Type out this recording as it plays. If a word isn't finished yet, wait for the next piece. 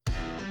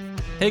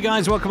Hey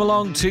guys, welcome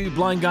along to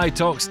Blind Guy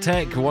Talks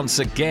Tech. Once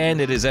again,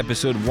 it is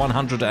episode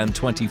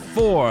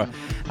 124,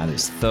 and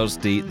it's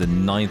Thursday, the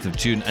 9th of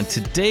June. And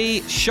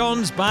today,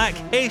 Sean's back.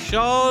 Hey,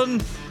 Sean!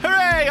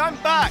 Hooray, I'm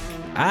back!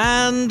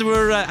 And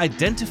we're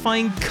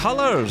identifying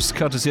colours,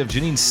 courtesy of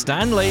Janine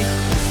Stanley.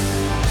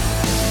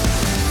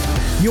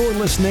 You're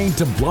listening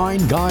to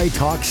Blind Guy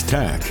Talks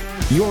Tech,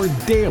 your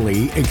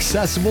daily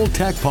accessible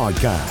tech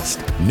podcast.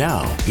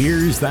 Now,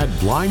 here's that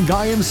blind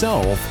guy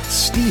himself,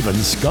 Stephen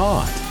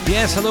Scott.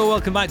 Yes, hello,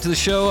 welcome back to the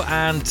show.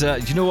 And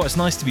you know what? It's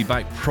nice to be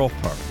back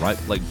proper, right?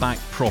 Like back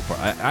proper.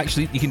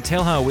 Actually, you can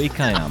tell how awake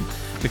I am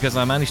because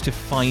I managed to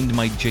find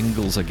my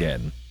jingles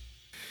again.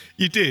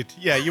 You did,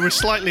 yeah. You were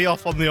slightly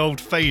off on the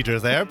old fader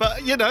there,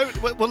 but you know,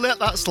 we'll let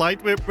that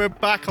slide. We're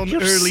back on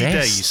You're early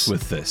obsessed days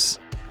with this.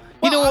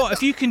 You know what?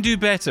 If you can do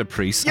better,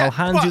 Priest, Yeah, I'll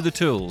hand you the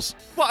tools.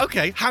 Well,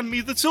 okay, hand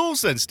me the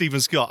tools then, Stephen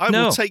Scott. I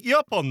will take you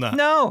up on that.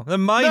 No, they're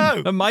mine.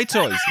 No. They're my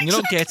toys. And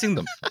you're not getting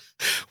them.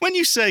 When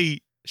you say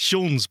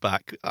Sean's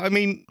back, I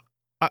mean,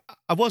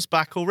 I was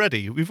back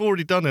already. We've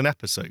already done an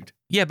episode.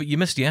 Yeah, but you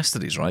missed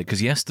yesterday's, right?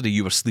 Because yesterday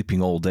you were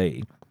sleeping all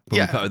day.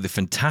 But we put out the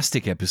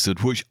fantastic episode,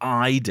 which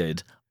I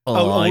did.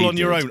 All on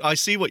your own. I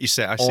see what you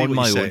say. I see on what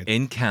my you own say.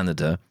 in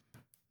Canada.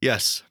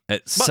 Yes.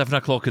 At 7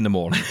 o'clock in the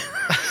morning.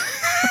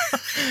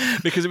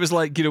 Because it was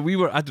like, you know, we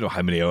were, I don't know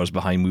how many hours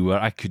behind we were.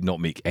 I could not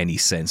make any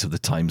sense of the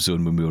time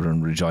zone when we were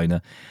in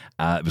Regina.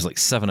 It was like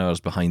 7 hours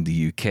behind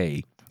the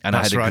UK. And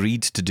I had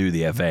agreed to do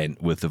the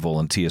event with the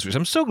volunteers, which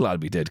I'm so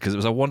glad we did because it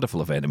was a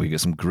wonderful event and we got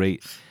some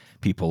great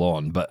people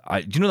on. But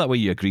do you know that way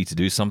you agree to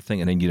do something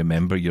and then you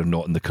remember you're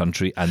not in the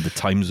country and the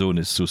time zone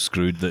is so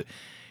screwed that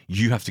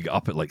you have to get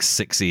up at like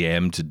 6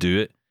 a.m. to do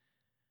it?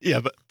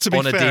 Yeah, but to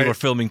be fair... On a day we're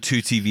filming 2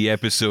 TV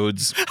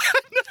episodes.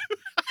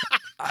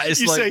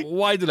 It's like,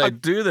 why did I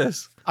do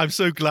this? I'm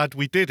so glad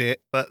we did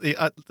it, but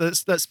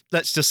let's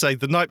just say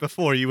the night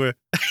before you were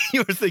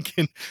you were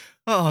thinking,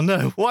 oh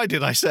no, why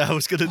did I say I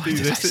was going to do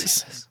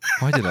this?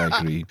 Why did I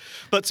agree?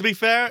 But to be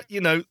fair,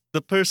 you know,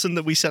 the person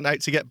that we sent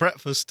out to get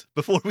breakfast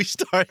before we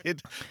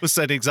started was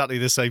saying exactly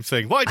the same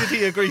thing. Why did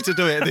he agree to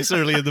do it this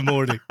early in the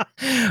morning?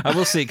 I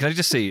will say, can I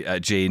just say,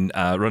 Jane,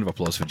 round of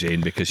applause for Jane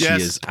because she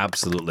is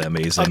absolutely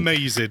amazing.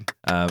 Amazing.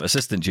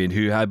 Assistant Jane,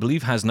 who I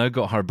believe has now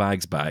got her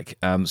bags back.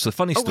 So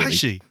funny story. Oh, has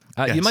she?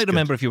 Yes, you might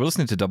remember if you were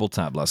listening to Double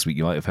Tap last week,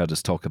 you might have heard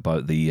us talk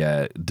about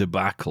the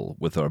debacle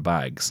with our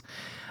bags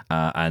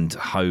and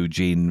how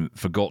Jane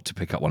forgot to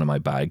pick up one of my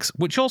bags,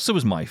 which also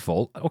was my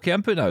fault. Okay,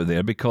 I'm putting it out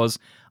there because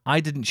I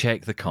didn't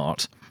check the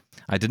cart.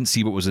 I didn't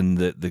see what was in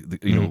the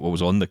what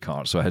was on the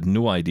cart, so I had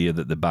no idea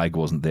that the bag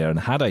wasn't there. And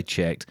had I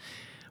checked,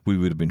 we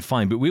would have been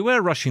fine. But we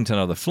were rushing to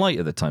another flight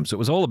at the time, so it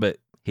was all a bit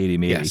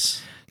hairy-mairy,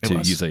 to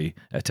use a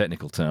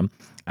technical term.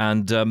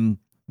 And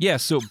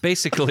so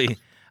basically...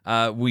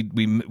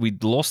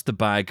 We'd lost the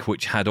bag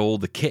which had all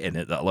the kit in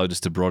it that allowed us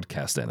to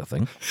broadcast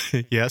anything.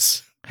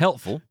 Yes.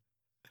 Helpful.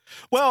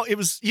 Well, it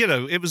was,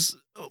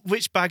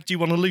 which bag do you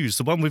want to lose?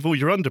 The one with all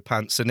your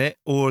underpants in it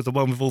or the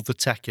one with all the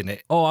tech in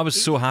it? Oh, I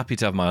was so happy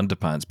to have my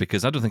underpants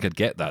because I don't think I'd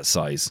get that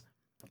size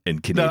in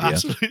Canada. No,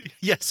 absolutely.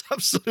 Yes,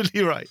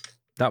 absolutely right.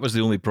 That was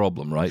the only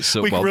problem, right?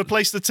 So we can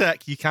replace the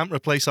tech. You can't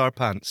replace our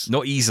pants.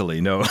 Not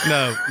easily, no.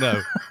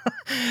 No.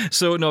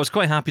 So, no, I was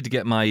quite happy to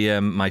get my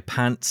my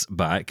pants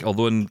back.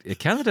 Although in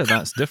Canada,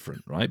 that's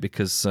different, right?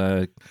 Because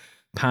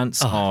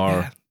pants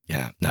are,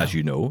 as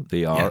you know,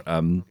 they are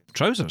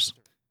trousers.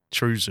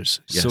 Trousers,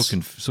 yes.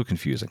 So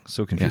confusing.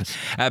 Yes.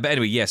 But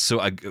anyway, yes.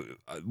 So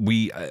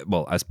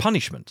as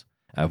punishment,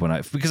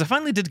 because I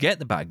finally did get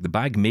the bag. The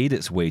bag made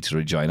its way to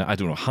Regina. I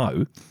don't know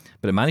how,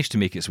 but it managed to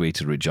make its way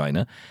to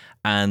Regina.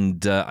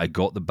 And I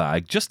got the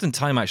bag just in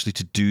time, actually,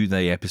 to do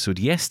the episode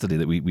yesterday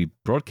that we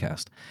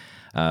broadcast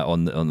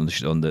on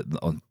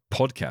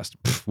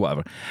podcast,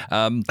 whatever.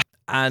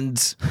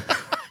 And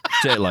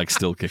jet lag's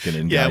still kicking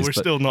in. Yeah, guys, we're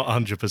still not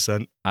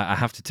 100%. I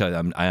have to tell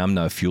you, I am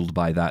now fueled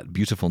by that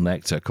beautiful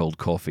nectar called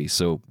coffee.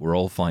 So we're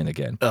all fine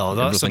again. Oh,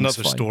 that's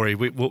another story.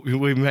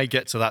 We may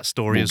get to that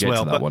story as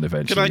well. Get to that one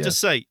eventually. Can I just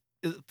say,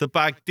 the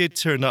bag did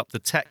turn up. The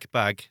tech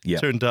bag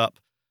turned up,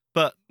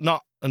 but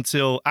not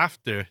until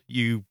after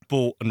you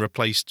bought and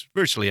replaced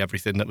virtually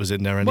everything that was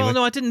in there anyway. Well,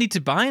 no, I didn't need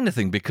to buy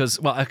anything because,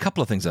 a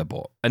couple of things I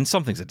bought, and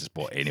some things I just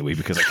bought anyway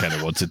because I kind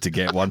of wanted to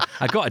get one.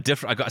 I got a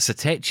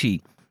Satechi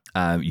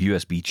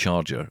USB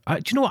charger. Do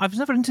you know what? I was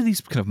never into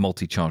these kind of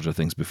multi-charger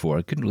things before.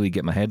 I couldn't really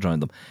get my head around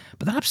them,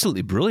 but they're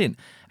absolutely brilliant.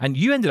 And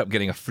you ended up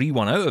getting a free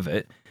one out of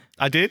it.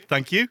 I did,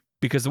 thank you.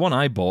 Because the one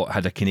I bought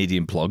had a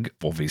Canadian plug,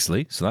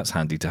 obviously, so that's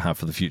handy to have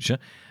for the future.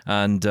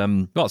 And,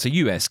 it's a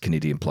US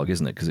Canadian plug,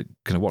 isn't it? Because it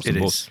kind of works on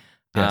both.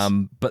 Yes.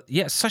 But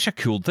yeah, it's such a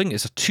cool thing.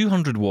 It's a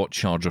 200-watt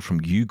charger from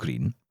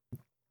Ugreen.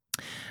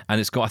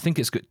 And I think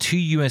it's got 2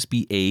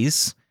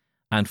 USB-As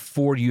and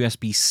 4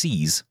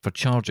 USB-Cs for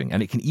charging.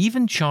 And it can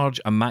even charge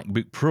a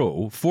MacBook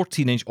Pro,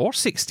 14-inch or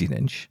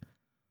 16-inch.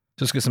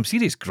 So it's got some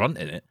serious grunt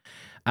in it.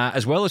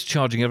 as well as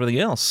charging everything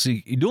else. So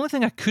the only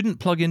thing I couldn't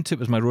plug into it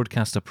was my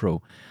Rodecaster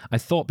Pro. I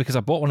thought, because I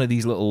bought one of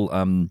these little,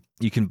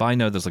 you can buy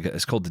now, there's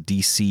it's called the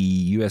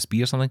DC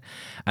USB or something,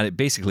 and it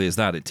basically is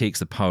that. It takes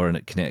the power and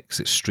it connects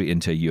it straight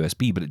into a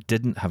USB, but it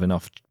didn't have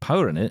enough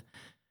power in it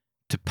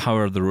to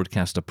power the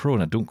Rodecaster Pro,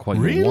 and I don't quite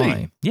know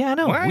why. Yeah, I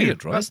know. Wow.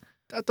 Weird, right?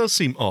 That does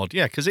seem odd,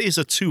 yeah, because it is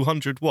a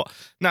 200 watt.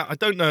 Now, I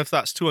don't know if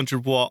that's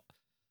 200 watt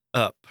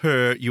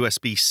per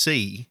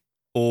USB-C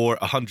or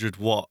 100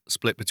 watt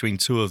split between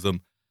two of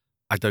them.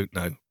 I don't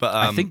know, but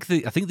I think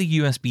the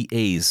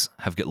USB-As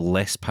have got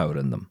less power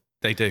in them.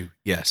 They do,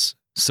 yes.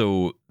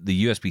 So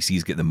the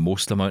USB-Cs get the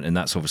most amount, and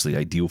that's obviously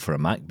ideal for a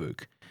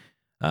MacBook.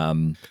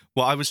 Well,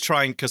 I was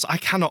trying, because I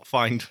cannot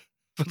find,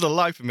 for the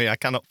life of me, I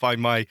cannot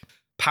find my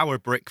power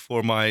brick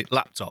for my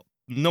laptop.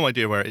 No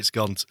idea where it's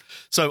gone.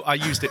 So I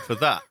used it for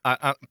that.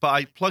 But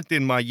I plugged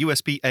in my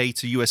USB-A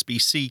to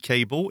USB-C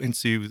cable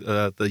into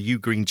the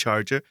Ugreen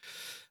charger,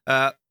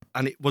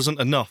 and it wasn't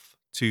enough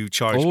to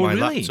charge my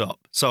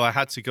laptop. So I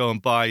had to go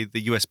and buy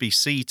the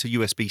USB-C to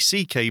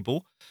USB-C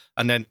cable,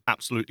 and then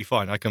absolutely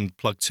fine. I can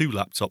plug two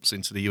laptops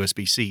into the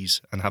USB-Cs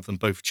and have them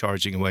both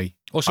charging away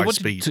high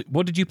speed.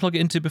 What did you plug it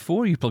into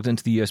before? You plugged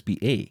into the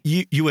USB-A?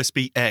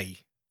 USB-A.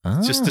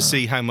 Just to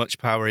see how much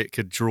power it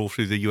could draw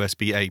through the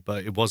USB-A,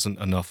 but it wasn't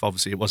enough.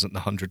 Obviously, it wasn't the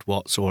 100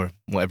 watts or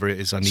whatever it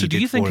is I needed. So do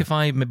you think if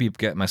I maybe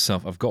get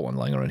myself, I've got one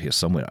lying around here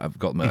somewhere, I've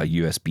got a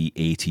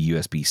USB-A to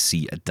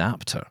USB-C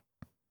adapter.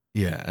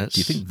 Yeah. Do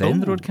you think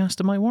then the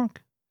Rodecaster might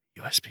work?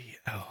 USB,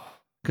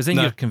 because then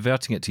you're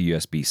converting it to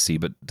USB-C,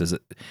 but is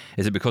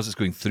it because it's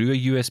going through a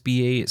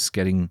USB-A, it's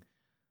getting...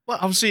 Well,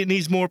 obviously it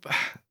needs more...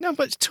 No,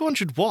 but it's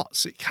 200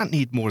 watts. It can't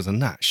need more than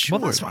that, sure.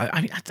 Well, that's why.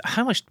 I mean,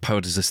 how much power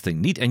does this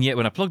thing need? And yet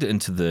when I plugged it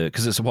into the...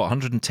 Because it's,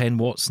 110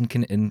 watts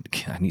in...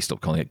 I need to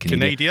stop calling it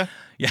Canadian.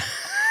 Yeah.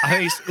 I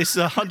think it's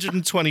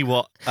 120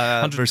 watt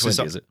 120, versus...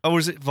 is it? Or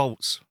is it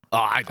volts? Oh,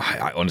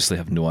 I honestly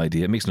have no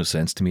idea. It makes no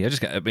sense to me. I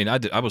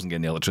wasn't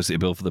getting the electricity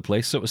bill for the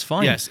place, so it was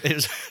fine. Yes, it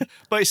was,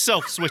 but it's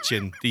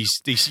self-switching,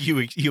 these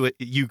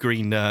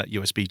Ugreen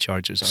USB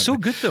chargers. So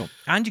good, though.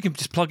 And you can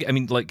just plug it. I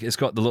mean, it's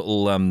got the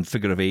little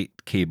figure of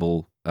 8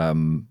 cable,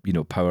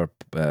 power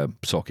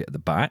socket at the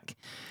back.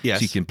 Yes.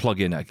 So you can plug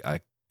in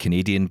a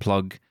Canadian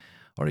plug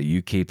or a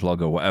UK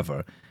plug or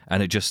whatever,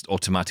 and it just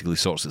automatically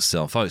sorts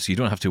itself out. So you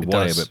don't have to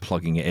worry about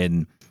plugging it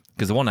in.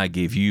 Because the one I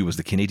gave you was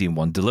the Canadian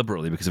one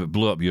deliberately, because if it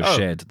blew up your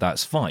shed,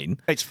 that's fine.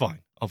 It's fine,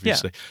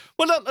 obviously. Yeah.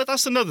 Well,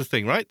 that's another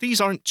thing, right?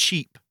 These aren't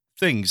cheap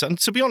things. And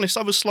to be honest,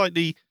 I was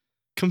slightly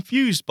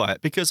confused by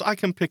it, because I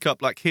can pick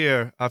up,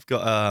 here, I've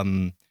got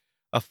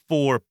a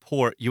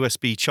 4-port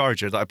USB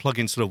charger that I plug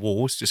into the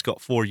wall. It's just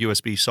got 4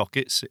 USB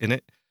sockets in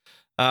it.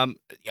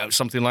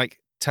 Something like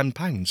 £10,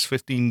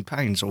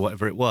 £15 or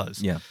whatever it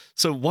was. Yeah.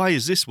 So why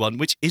is this one,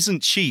 which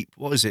isn't cheap,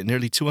 what is it,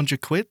 nearly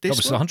 200 quid? That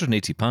was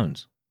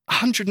 £180.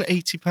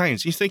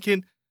 £180. You're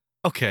thinking,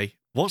 okay,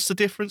 what's the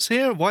difference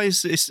here? Why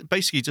is this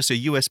basically just a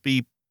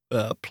USB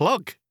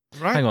plug,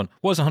 right? Hang on,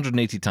 what's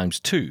 180 times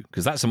 2?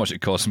 Because that's how much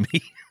it cost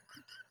me.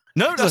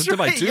 No, that's right. To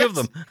buy 2 of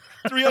them.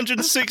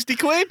 360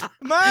 quid,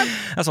 man.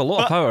 That's a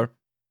lot of power.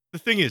 The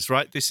thing is,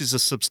 right, this is a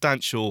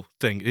substantial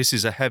thing. This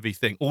is a heavy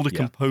thing. All the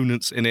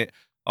components in it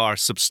are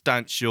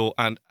substantial,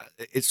 and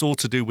it's all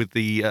to do with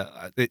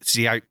it's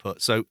the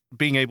output. So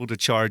being able to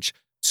charge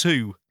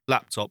 2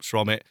 laptops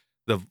from it,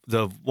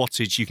 the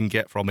wattage you can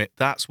get from it,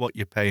 that's what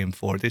you're paying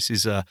for. This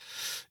is a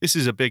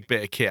big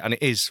bit of kit, and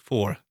it is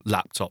for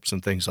laptops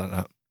and things like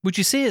that. Would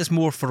you say it's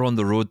more for on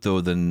the road,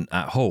 though, than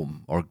at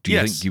home? Or do you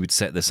think you would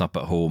set this up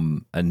at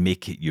home and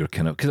make it your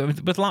kind of...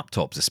 Because with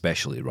laptops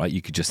especially, right,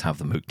 you could just have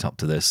them hooked up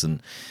to this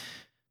and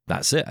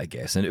that's it, I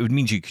guess. And it would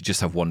mean you could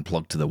just have one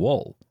plug to the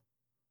wall.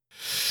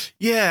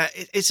 Yeah,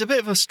 it's a bit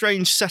of a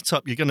strange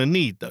setup you're going to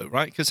need, though,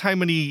 right? Because how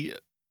many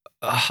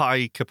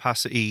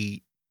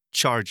high-capacity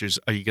chargers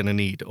are you going to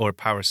need, or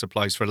power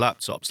supplies for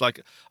laptops?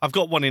 I've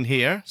got one in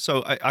here,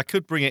 so I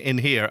could bring it in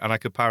here and I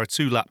could power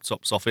 2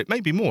 laptops off it,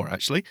 maybe more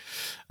actually.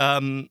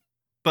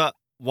 But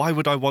why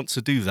would I want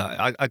to do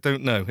that? I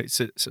don't know. It's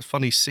a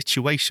funny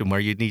situation where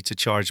you need to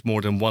charge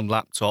more than one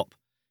laptop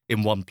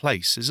in one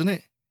place, isn't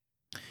it?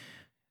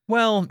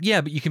 Well,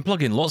 yeah, but you can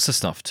plug in lots of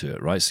stuff to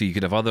it, right? So you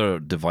could have other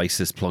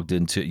devices plugged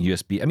into it,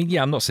 USB. I mean,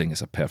 yeah, I'm not saying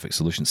it's a perfect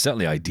solution. It's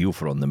certainly ideal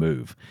for on the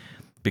move.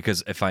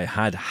 Because if I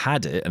had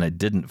it, and I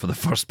didn't for the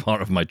first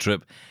part of my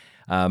trip,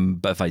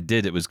 but if I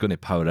did, it was going to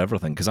power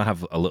everything. Because I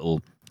have a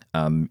little,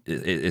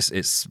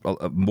 it's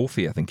a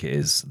Mophie, I think it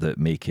is, that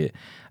make it.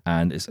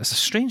 And it's a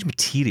strange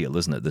material,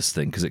 isn't it, this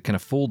thing? Because it kind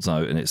of folds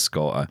out and it's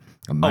got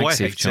a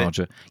MagSafe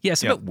charger. Yeah,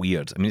 it's a bit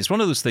weird. I mean, it's one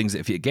of those things that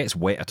if it gets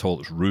wet at all,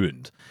 it's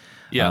ruined.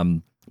 Yeah.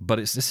 But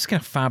this is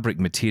kind of fabric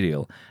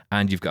material,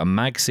 and you've got a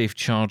MagSafe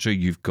charger,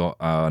 you've got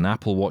an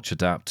Apple Watch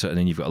adapter, and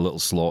then you've got a little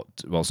slot.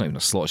 Well, it's not even a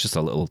slot; it's just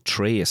a little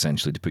tray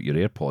essentially to put your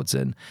AirPods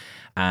in,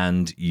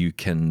 and you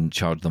can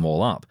charge them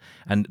all up.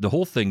 And the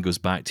whole thing goes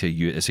back to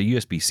it's a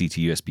USB-C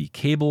to USB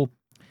cable,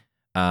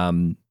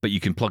 but you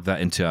can plug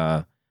that into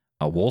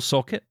a wall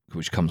socket,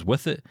 which comes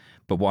with it.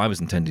 But what I was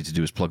intending to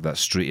do is plug that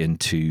straight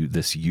into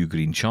this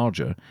Ugreen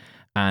charger.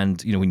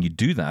 And, when you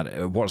do that,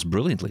 it works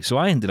brilliantly. So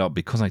I ended up,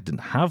 because I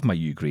didn't have my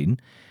Ugreen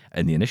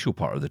in the initial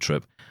part of the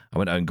trip, I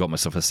went out and got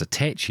myself a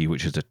Satechi,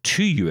 which is a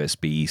 2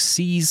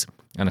 USB-Cs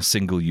and a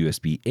single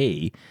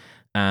USB-A,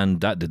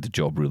 and that did the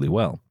job really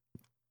well.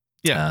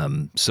 Yeah.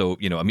 So,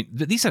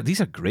 these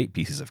are great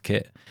pieces of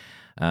kit.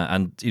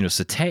 And,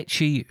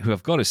 Satechi, who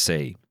I've got to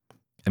say,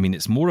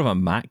 it's more of a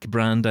Mac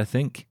brand, I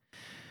think,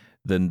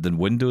 than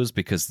Windows,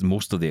 because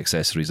most of the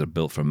accessories are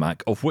built for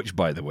Mac, of which,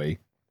 by the way,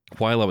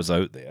 while I was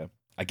out there,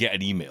 I get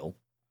an email,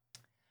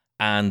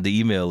 and the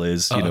email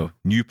is,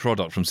 new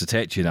product from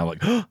Satechi, and I'm like,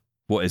 oh,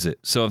 what is it?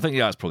 So I'm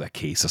thinking, it's probably a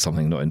case or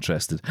something, not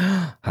interested.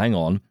 Hang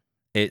on.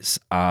 It's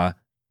a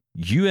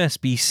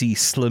USB-C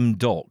slim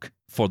dock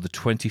for the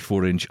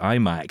 24-inch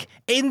iMac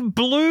in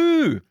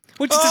blue,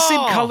 which is the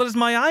same colour as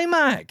my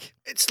iMac.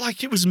 It's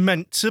like it was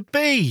meant to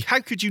be. How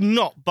could you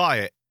not buy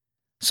it?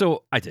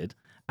 So I did.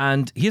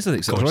 And here's the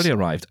thing. So it's already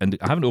arrived, and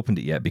I haven't opened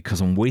it yet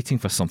because I'm waiting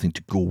for something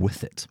to go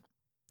with it.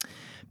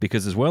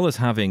 Because as well as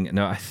having...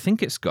 Now, I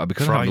think it's got...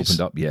 Because I haven't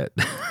opened up yet...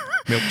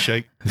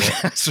 Milkshake.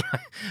 That's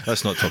right.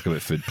 Let's not talk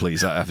about food,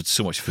 please. I've had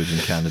so much food in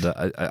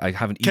Canada. I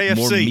haven't eaten KFC.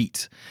 more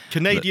meat.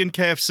 Canadian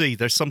KFC.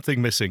 There's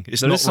something missing.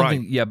 It's there not is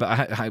something, right. Yeah,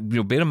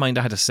 but bear in mind,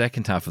 I had a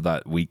second half of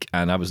that week,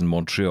 and I was in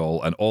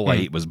Montreal, and all I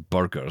ate was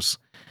burgers.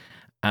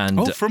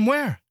 And from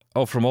where?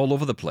 Oh, from all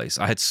over the place.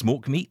 I had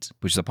smoked meat,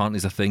 which apparently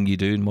is a thing you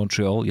do in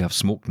Montreal. You have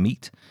smoked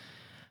meat.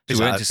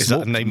 So is that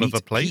the name of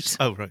a place?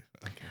 Oh, right.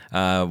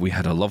 Okay. We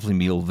had a lovely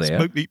meal there.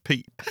 Smoked meat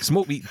Pete.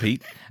 Smoked meat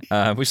Pete,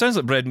 which sounds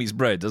like bread meets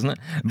bread, doesn't it?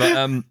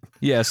 But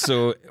yeah,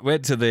 so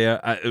went to there.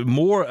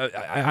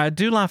 I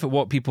do laugh at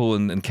what people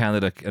in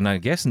Canada, and I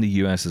guess in the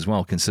US as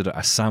well, consider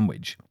a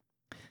sandwich.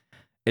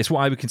 It's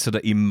what I would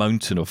consider a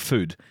mountain of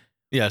food.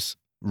 Yes.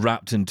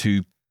 Wrapped in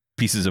 2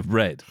 pieces of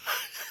bread.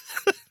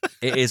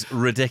 It is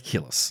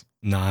ridiculous.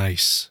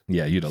 Nice.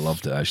 Yeah, you'd have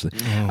loved it, actually.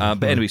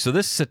 But anyway, so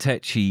this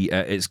Satechi,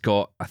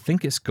 I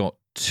think it's got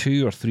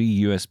 2 or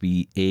 3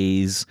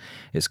 USB-As.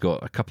 It's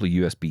got a couple of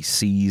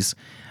USB-Cs.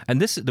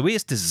 And the way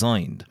it's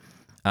designed,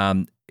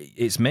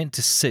 it's meant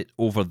to sit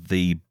over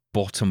the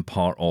bottom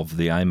part of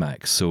the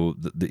iMac. So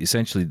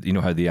essentially, you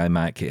know how the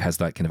iMac, it has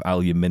that kind of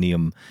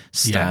aluminium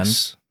stand?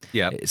 Yes.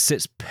 Yeah. It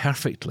sits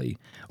perfectly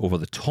over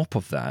the top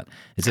of that,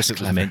 as if it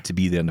was meant to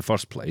be there in the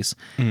first place.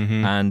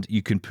 Mm-hmm. And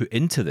you can put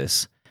into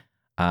this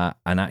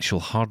an actual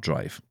hard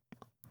drive.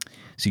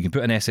 So you can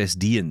put an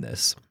SSD in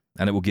this,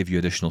 and it will give you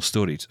additional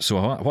storage.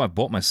 So what I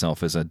bought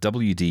myself is a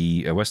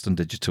Western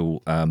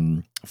Digital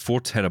 4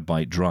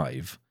 terabyte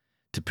drive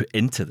to put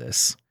into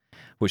this,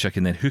 which I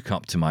can then hook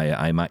up to my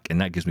iMac,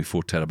 and that gives me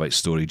 4 terabyte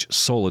storage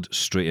solid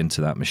straight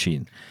into that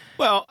machine.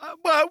 Well,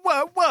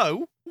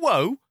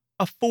 whoa.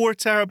 A 4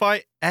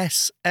 terabyte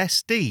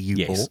SSD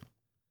you bought?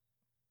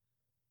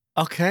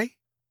 Okay.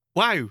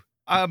 Wow.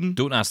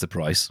 Don't ask the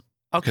price.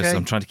 Okay. Because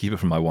I'm trying to keep it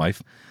from my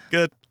wife.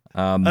 Good.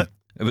 It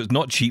was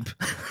not cheap.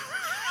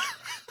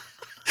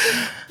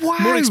 Wow.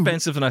 More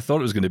expensive than I thought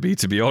it was going to be,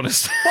 to be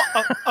honest.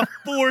 What, a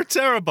 4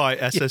 terabyte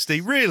SSD?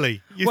 Yes.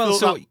 Really?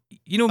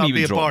 You know me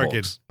with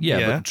Dropbox.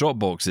 Yeah, but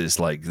Dropbox is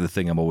like the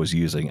thing I'm always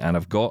using, and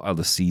I've got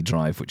the C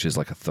drive, which is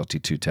like a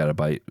 32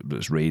 terabyte, but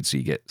it's RAID, so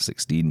you get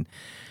 16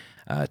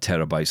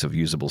 terabytes of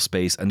usable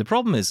space. And the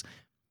problem is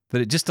that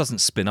it just doesn't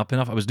spin up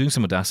enough. I was doing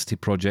some Audacity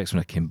projects when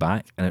I came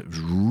back, and it was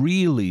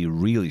really,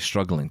 really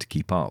struggling to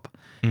keep up.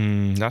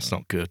 That's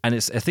not good. And I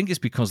think it's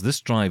because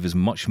this drive is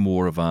much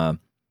more of an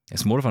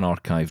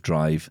archive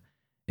drive.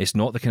 It's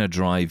not the kind of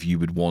drive you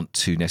would want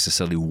to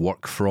necessarily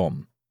work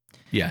from.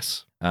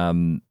 Yes.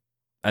 And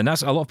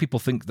that's a lot of people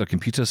think their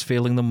computer's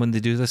failing them when they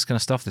do this kind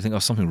of stuff. They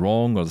think, something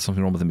wrong, or there's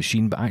something wrong with the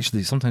machine. But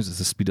actually, sometimes it's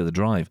the speed of the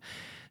drive.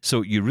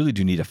 So you really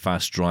do need a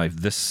fast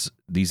drive. These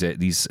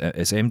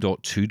it's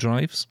M.2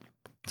 drives.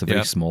 So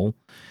very small.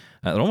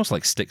 They're almost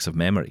like sticks of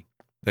memory.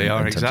 They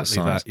are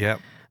exactly that. Yeah.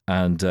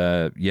 And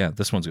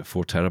this one's got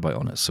 4 terabyte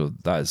on it. So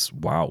that is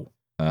wow.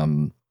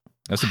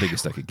 That's the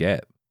biggest I could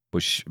get.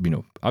 Which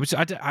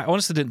I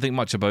honestly didn't think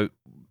much about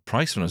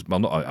price when I was. Well,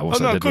 not I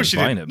wasn't. Oh, no, I of course you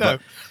buying didn't. it. No.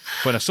 But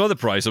when I saw the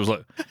price, I was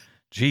like,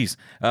 geez,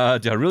 do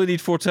I really need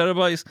 4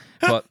 terabytes?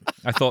 But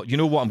I thought, you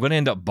know what, I'm going to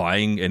end up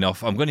buying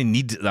enough. I'm going to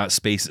need that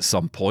space at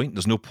some point.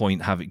 There's no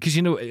point having, because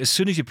as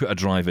soon as you put a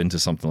drive into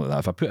something like that,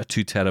 if I put a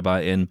 2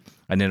 terabyte in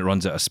and then it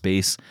runs out of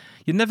space,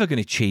 you're never going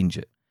to change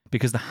it,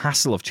 because the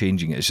hassle of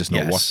changing it is just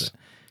not worth it.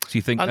 So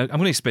you think, I'm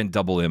going to spend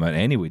double the amount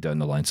anyway down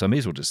the line, so I may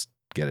as well just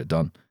get it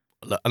done.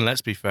 And let's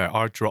be fair,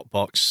 our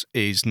Dropbox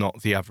is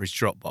not the average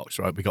Dropbox,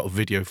 right? We got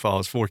video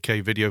files,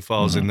 4K video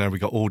files in there. We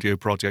got audio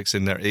projects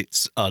in there.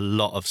 It's a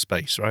lot of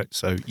space, right?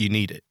 So you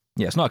need it.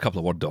 Yeah, it's not a couple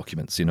of Word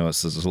documents.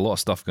 There's a lot of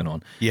stuff going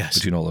on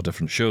between all the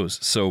different shows.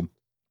 So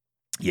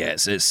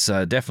yes, it's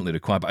definitely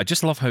required. But I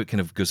just love how it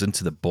kind of goes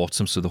into the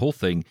bottom. So the whole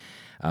thing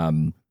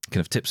kind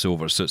of tips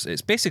over. So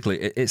it's basically,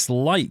 it's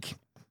like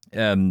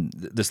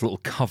this little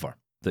cover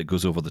that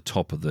goes over the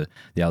top of the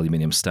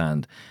aluminium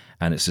stand,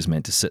 and it's just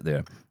meant to sit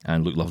there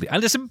and look lovely.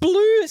 And it's in blue.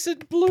 It's in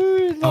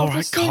blue. All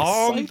right,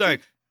 calm down.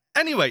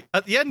 Anyway,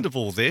 at the end of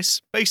all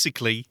this,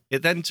 basically,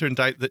 it then turned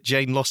out that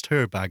Jane lost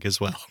her bag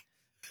as well.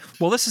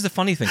 Well, this is the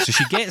funny thing. So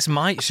she gets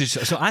my... So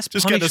as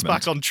Just punishment... get us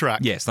back on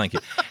track. Yes, thank you.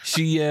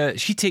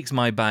 She takes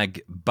my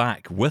bag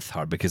back with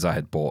her because I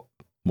had bought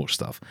more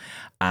stuff.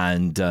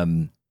 And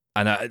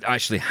I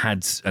actually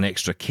had an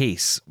extra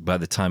case by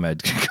the time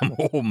I'd come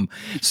home.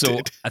 So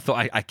I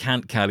thought, I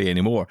can't carry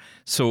any more.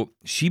 So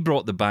she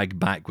brought the bag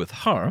back with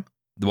her,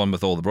 the one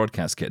with all the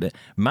broadcast kit in it,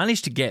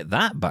 managed to get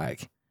that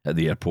bag at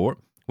the airport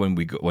when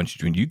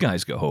you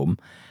guys got home,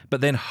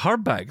 but then her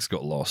bags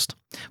got lost,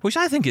 which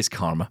I think is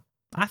karma.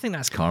 I think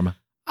that's karma.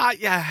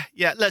 Yeah.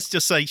 Let's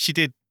just say she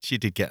did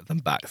get them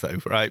back though,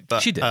 right?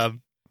 But she did.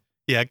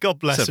 Yeah, God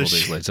bless Several her.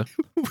 days later.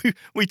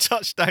 We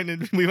touched down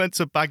and we went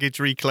to baggage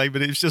reclaim,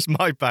 and it was just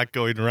my bag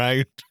going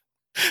round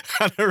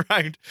and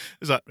around. It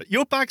was like,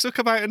 your bags will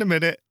come out in a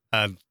minute,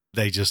 and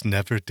they just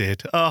never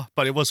did. Oh,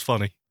 but it was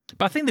funny.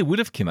 But I think they would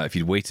have come out if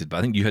you'd waited, but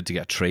I think you had to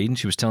get a train.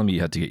 She was telling me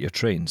you had to get your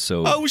train,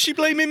 so... Oh, was she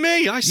blaming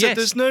me? I said, Yes.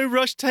 There's no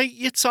rush, take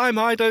your time,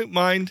 I don't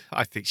mind.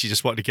 I think she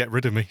just wanted to get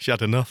rid of me. She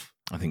had enough.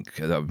 I think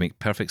that would make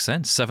perfect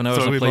sense. 7 hours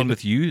Throw of him playing on-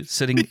 with you,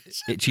 sitting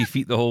itchy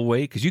feet the whole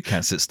way, because you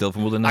can't sit still for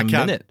more than a I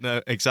can't. minute.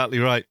 No, exactly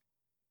right.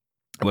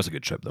 It was a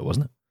good trip, though,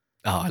 wasn't it?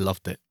 Oh, I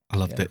loved it. I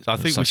loved Yeah, it. I it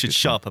was think we such should good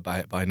shut fun. up about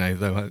it by now,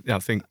 though. I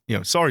think,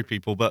 sorry,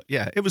 people, but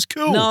yeah, it was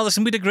cool. No,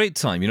 listen, we had a great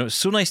time. It's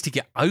so nice to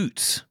get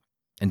out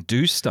and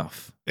do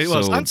stuff. It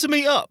was. So- And to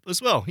meet up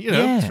as well.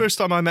 Yeah. First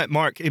time I met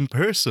Mark in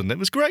person. It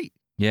was great.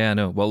 Yeah, I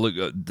know. Well, look,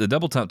 the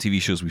Double Tap TV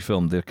shows we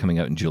filmed, they're coming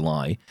out in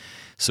July.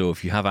 So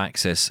if you have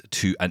access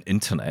to an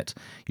internet,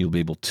 you'll be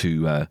able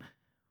to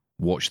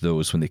watch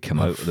those when they come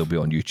out. They'll be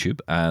on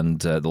YouTube, and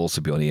they'll also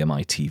be on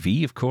AMI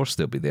TV, of course.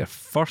 They'll be there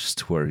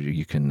first, where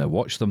you can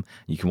watch them.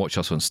 You can watch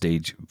us on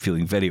stage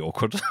feeling very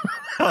awkward.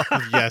 Oh,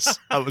 yes.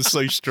 That was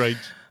so strange.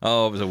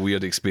 Oh, it was a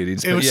weird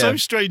experience. It but was yeah. so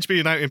strange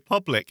being out in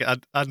public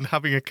and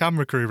having a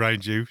camera crew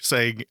around you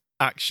saying,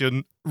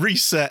 action,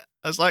 reset.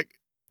 I was like,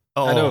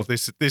 I know.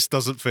 this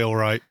doesn't feel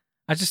right.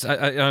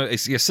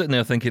 You're sitting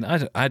there thinking,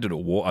 I don't know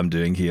what I'm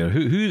doing here.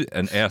 Who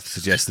on earth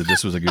suggested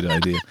this was a good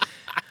idea?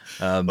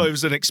 But it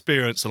was an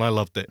experience and I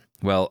loved it.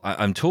 Well,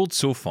 I'm told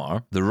so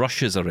far the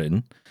rushes are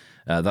in.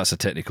 That's a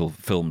technical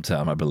film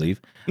term, I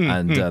believe.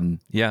 And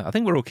yeah, I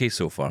think we're okay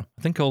so far.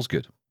 I think all's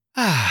good.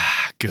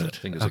 Good. I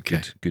think it was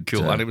a good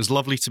Cool. And it was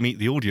lovely to meet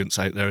the audience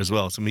out there as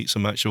well, to meet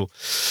some actual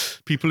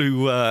people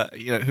who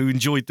who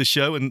enjoyed the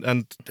show,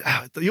 and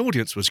the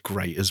audience was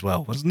great as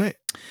well, wasn't it?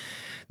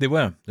 They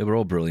were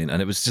all brilliant,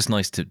 and it was just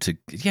nice it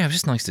was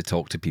just nice to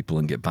talk to people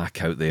and get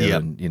back out there,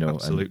 Yep, and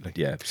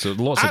absolutely. and, so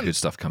lots of And- good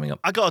stuff coming up.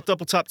 I got a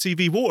double tap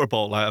TV water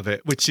bottle out of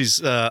it, which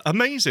is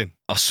amazing.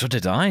 Oh, so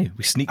did I.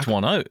 We sneaked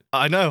one out.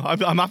 I know.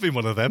 I'm having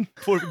one of them.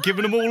 For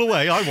giving them all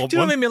away. I want Do you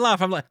know one. what made me laugh?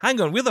 I'm like,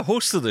 hang on, we're the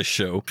hosts of this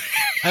show,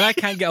 and I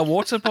can't get a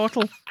water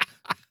bottle.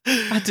 I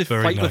had to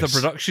Very fight with nice.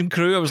 a production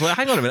crew. I was like,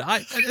 hang on a minute,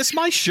 it's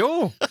my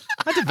show.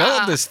 I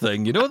developed this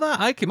thing. You know that?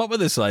 I came up with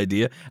this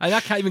idea, and I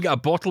can't even get a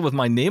bottle with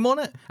my name on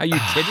it. Are you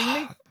kidding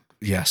me?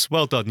 Yes.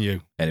 Well done,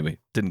 you. Anyway,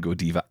 didn't go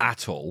diva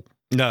at all.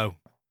 No.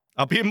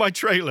 I'll be in my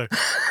trailer.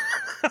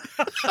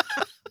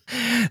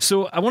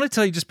 So I want to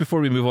tell you just before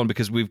we move on,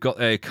 because we've got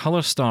a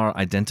Color Star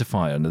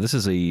Identifier. Now, this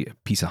is a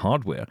piece of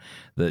hardware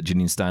that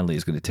Janine Stanley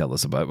is going to tell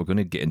us about. We're going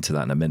to get into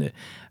that in a minute.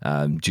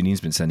 Janine's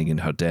been sending in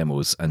her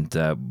demos, and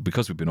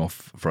because we've been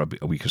off for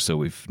a week or so,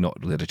 we've not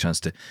really had a chance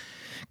to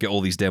get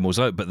all these demos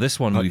out. But this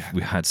one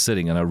we had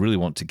sitting, and I really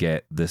want to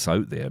get this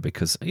out there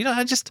because,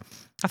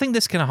 I think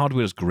this kind of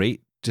hardware is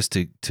great just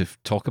to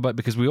talk about,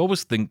 because we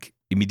always think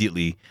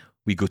immediately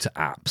we go to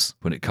apps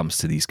when it comes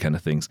to these kind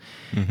of things.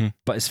 Mm-hmm.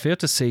 But it's fair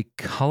to say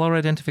color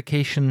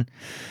identification,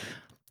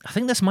 I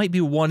think this might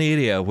be one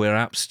area where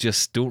apps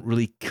just don't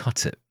really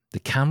cut it. The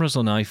cameras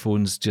on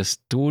iPhones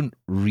just don't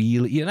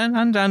really,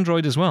 and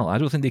Android as well. I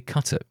don't think they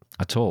cut it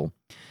at all.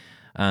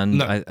 And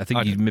No, I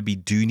think you maybe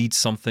do need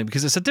something,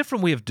 because it's a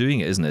different way of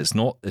doing it, isn't it?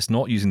 It's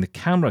not using the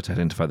camera to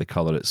identify the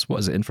color. It's, what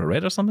is it,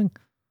 infrared or something?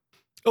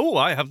 Oh,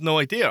 I have no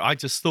idea. I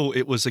just thought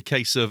it was a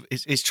case of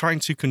it's trying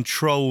to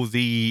control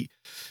the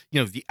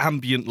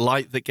ambient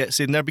light that gets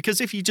in there. Because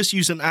if you just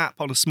use an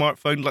app on a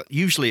smartphone, like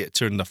usually it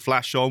turns the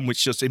flash on,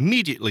 which just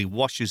immediately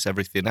washes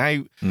everything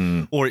out,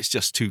 or it's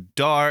just too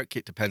dark.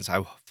 It depends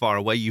how far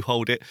away you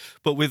hold it.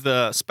 But with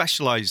a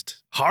specialized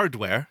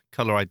hardware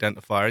color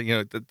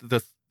identifier,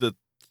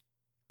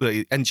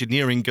 the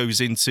engineering goes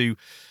into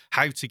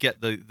how to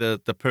get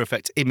the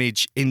perfect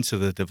image into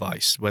the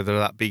device, whether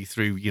that be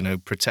through,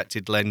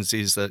 protected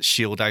lenses that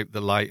shield out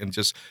the light and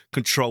just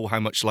control how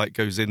much light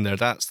goes in there.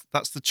 That's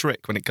the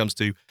trick when it comes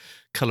to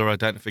color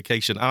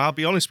identification. And I'll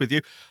be honest with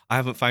you, I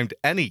haven't found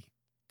any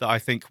that I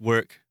think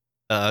work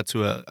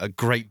to a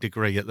great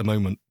degree at the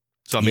moment.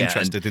 So I'm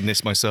interested in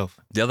this myself.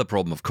 The other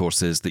problem, of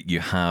course, is that you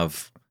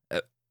have,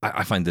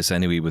 I find this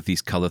anyway with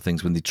these color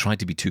things, when they try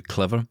to be too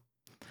clever.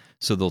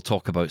 So they'll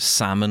talk about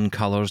salmon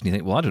colors, and you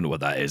think, well, I don't know what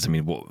that is. I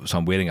mean, so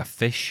I'm wearing a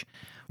fish?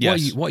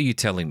 Yes. What are you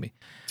telling me?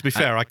 To be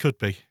fair, I could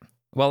be.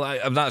 Well,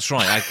 that's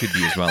right. I could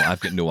be as well.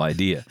 I've got no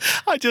idea.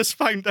 I just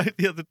found out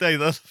the other day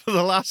that for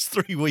the last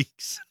 3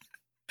 weeks,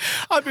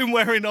 I've been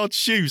wearing odd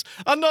shoes.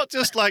 And not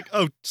just like,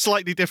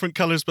 slightly different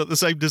colours but the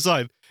same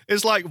design.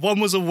 It's like one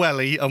was a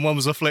welly and one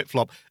was a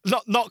flip-flop.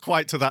 Not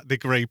quite to that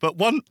degree, but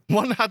one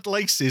had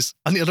laces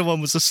and the other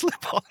one was a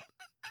slip-on.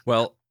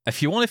 Well,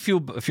 if you want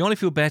to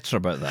feel better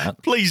about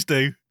that, Please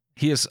do.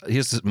 Here's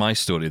my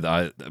story,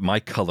 my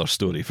colour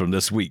story from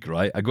this week,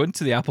 right? I go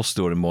into the Apple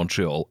store in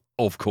Montreal,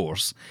 of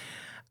course,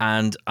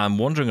 and I'm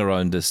wandering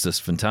around this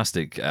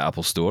fantastic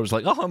Apple store. It's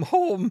like, oh, I'm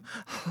home.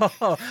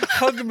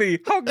 Hug me.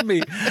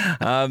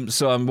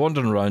 So I'm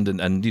wandering around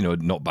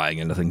and not buying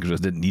anything because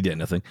I didn't need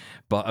anything.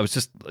 But I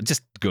was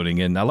just going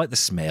in. I like the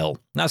smell.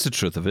 That's the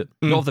truth of it.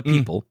 Not of the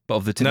people, but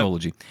of the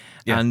technology.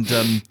 No. Yeah. And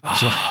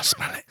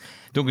smell it.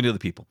 Don't go near the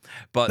people.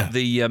 But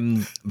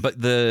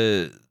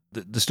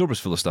the store was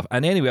full of stuff.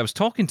 And anyway, I was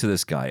talking to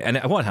this guy, and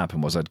what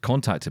happened was I'd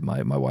contacted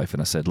my wife,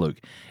 and I said, look,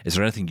 is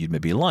there anything you'd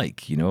maybe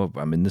like?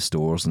 I'm in the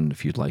stores, and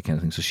if you'd like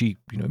anything. So she,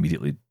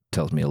 immediately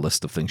tells me a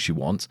list of things she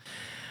wants.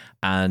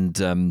 And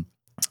I'm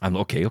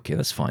like, okay,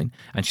 that's fine.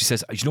 And she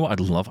says, you know what,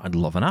 I'd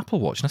love an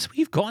Apple Watch. And I said, well,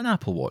 you've got an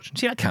Apple Watch. And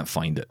she said, I can't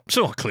find it.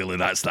 So clearly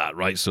that's that,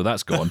 right? So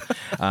that's gone.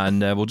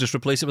 And we'll just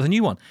replace it with a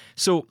new one.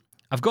 So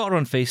I've got her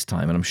on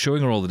FaceTime, and I'm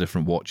showing her all the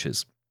different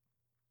watches.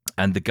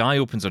 And the guy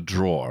opens a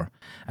drawer,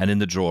 and in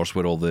the drawers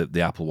where all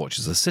the Apple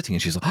Watches are sitting,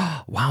 and she's like,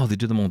 oh, wow, they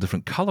do them all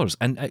different colours.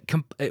 And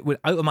it went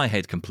out of my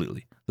head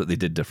completely that they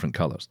did different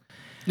colours.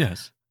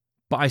 Yes.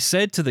 But I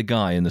said to the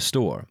guy in the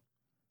store,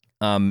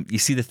 you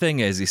see, the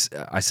thing is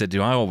I said,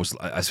 when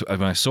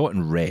I saw it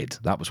in red,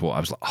 that was what I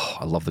was like, oh,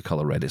 I love the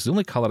colour red. It's the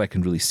only colour I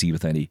can really see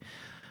with any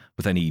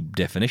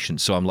definition.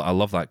 So I'm like, I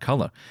love that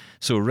color.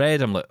 So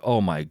red, I'm like,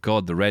 oh my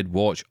God, the red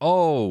watch.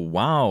 Oh,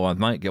 wow, I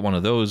might get one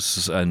of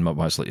those. And my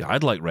wife's like,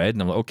 I'd like red.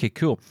 And I'm like, okay,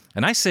 cool.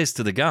 And I says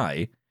to the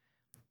guy,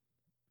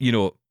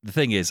 the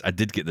thing is, I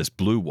did get this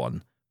blue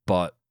one,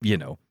 but, I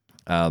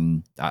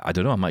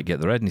don't know, I might get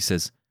the red. And he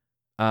says,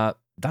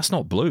 that's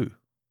not blue.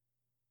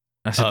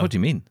 And I said, what do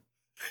you mean?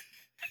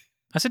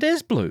 I said, it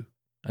is blue.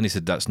 And he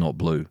said, that's not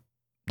blue.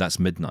 That's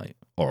midnight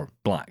or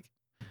black.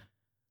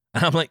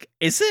 And I'm like,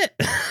 is it?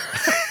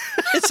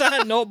 Is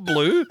that not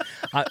blue?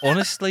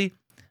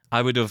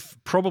 I would have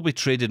probably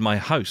traded my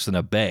house in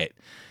a bet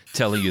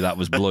telling you that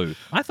was blue.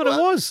 I thought it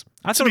was.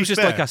 I thought it was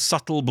just like a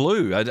subtle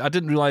blue. I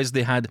didn't realize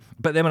they had.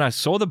 But then when I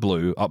saw the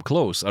blue up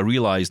close, I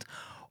realized,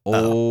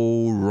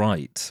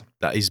 right.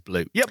 That is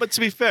blue. Yeah, but to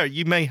be fair,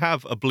 you may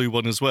have a blue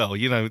one as well.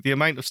 The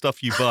amount of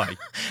stuff you buy.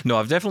 No,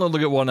 I've definitely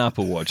only got one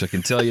Apple Watch. I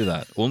can tell you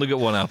that. Only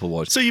got one Apple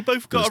Watch. So you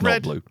both got a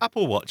red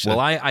Apple Watch then?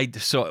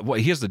 Well,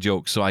 here's the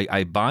joke. So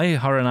I buy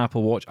her an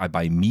Apple Watch. I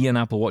buy me an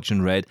Apple Watch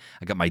in red.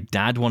 I got my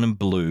dad one in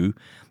blue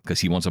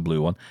because he wants a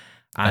blue one.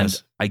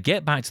 And I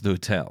get back to the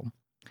hotel.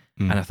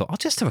 And I thought, I'll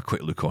just have a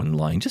quick look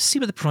online, just see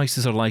what the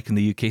prices are like in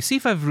the UK, see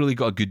if I've really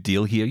got a good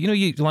deal here.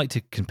 You like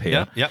to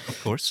compare. Yeah,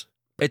 of course.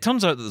 It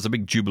turns out that there's a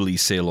big Jubilee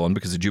sale on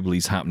because the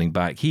Jubilee's happening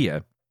back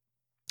here.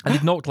 And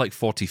they've knocked like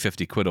 40,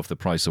 50 quid off the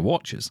price of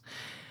watches.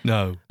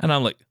 No. And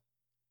I'm like,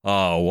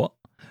 what?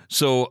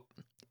 So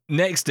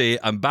next day,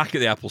 I'm back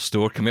at the Apple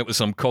store, coming up with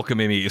some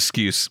cockamamie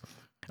excuse.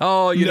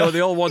 Oh,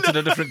 they all wanted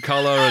a different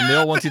colour and they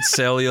all wanted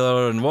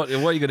cellular and what are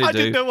you going to do? I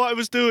didn't know what I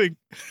was doing.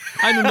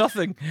 I know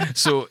nothing.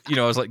 So,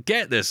 I was like,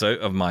 get this out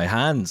of my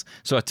hands.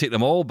 So I take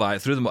them all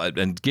back, threw them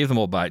and gave them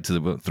all back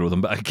to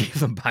I gave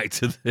them back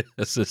to the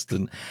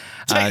assistant.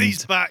 Take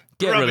these back.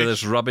 Get rid of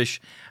this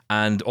rubbish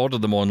and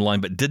ordered them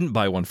online, but didn't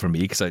buy one for me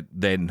because I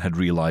then had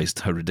realised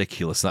how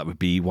ridiculous that would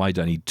be. Why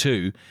do I need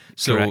two?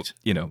 So, correct.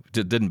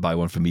 Didn't buy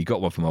one for me,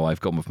 got one for my wife,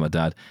 got one for my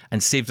dad,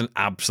 and saved an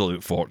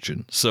absolute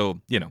fortune. So,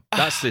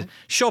 that's the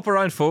shop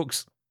around,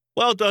 folks.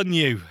 Well done,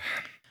 you.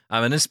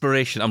 I'm an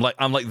inspiration. I'm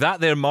like that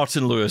there,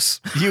 Martin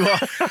Lewis. You are.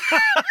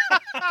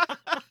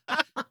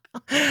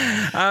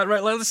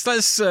 Right,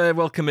 let's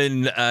welcome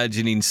in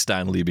Janine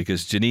Stanley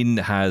because Janine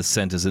has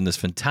sent us in this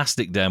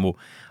fantastic demo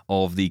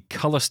of the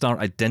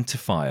ColorStar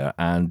Identifier.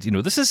 And,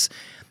 this is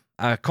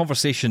a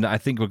conversation that I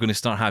think we're going to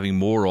start having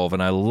more of.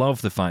 And I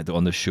love the fact that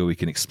on this show we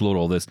can explore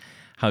all this,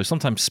 how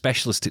sometimes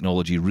specialist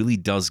technology really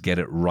does get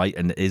it right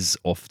and is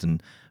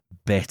often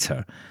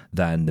better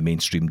than the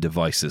mainstream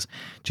devices.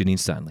 Janine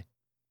Stanley.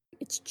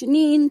 It's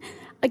Janine,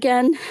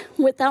 again,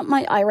 without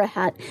my Ira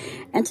hat.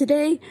 And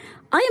today,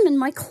 I am in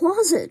my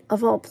closet,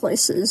 of all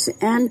places,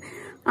 and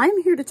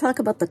I'm here to talk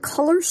about the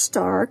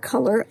ColorStar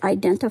Color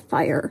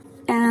Identifier.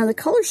 And the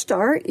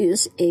ColorStar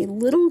is a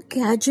little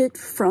gadget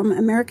from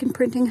American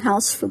Printing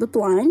House for the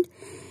Blind.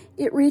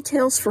 It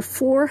retails for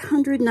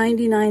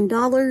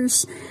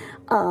 $499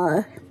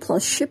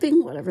 plus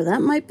shipping, whatever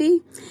that might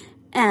be.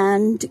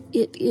 And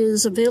it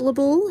is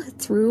available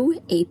through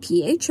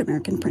APH,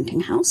 American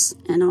Printing House,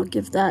 and I'll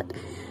give that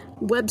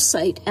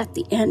website at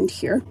the end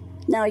here.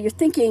 Now you're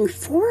thinking,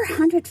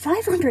 $400,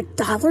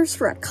 $500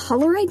 for a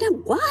color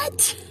identifier?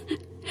 What?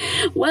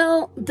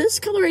 Well, this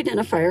color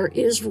identifier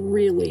is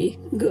really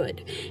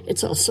good.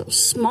 It's also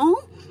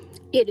small.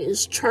 It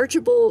is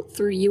chargeable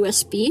through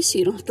USB, so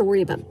you don't have to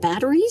worry about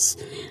batteries,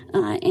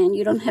 and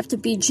you don't have to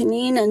be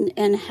Janine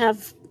and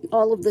have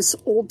all of this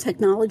old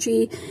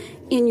technology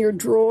in your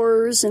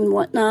drawers and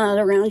whatnot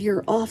around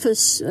your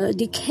office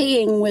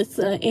decaying with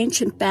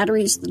ancient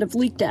batteries that have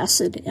leaked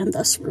acid and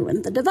thus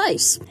ruined the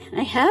device.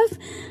 I have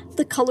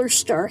the Color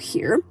Star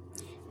here.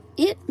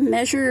 It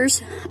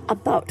measures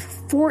about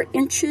 4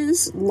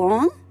 inches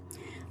long,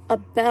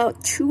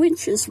 about 2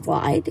 inches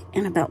wide,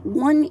 and about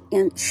 1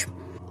 inch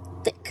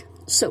thick.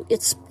 So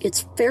it's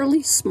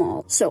fairly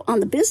small. So on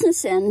the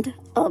business end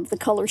of the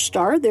Color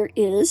Star, there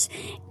is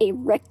a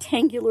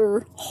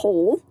rectangular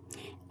hole.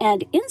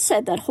 And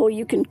inside that hole,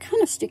 you can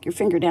kind of stick your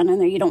finger down in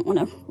there. You don't want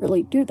to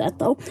really do that,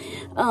 though.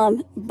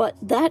 But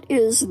that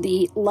is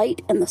the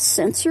light and the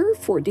sensor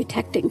for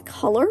detecting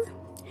color.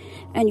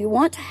 And you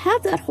want to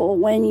have that hole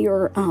when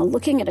you're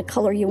looking at a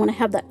color. You want to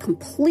have that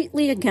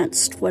completely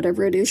against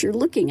whatever it is you're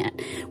looking at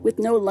with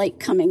no light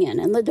coming in.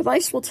 And the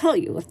device will tell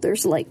you if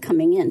there's light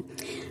coming in.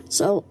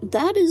 So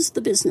that is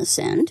the business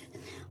end.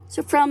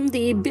 So from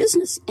the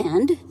business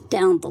end,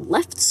 down the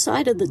left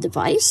side of the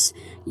device,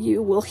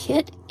 you will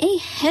hit a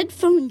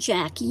headphone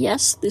jack.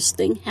 Yes, this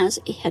thing has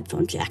a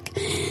headphone jack.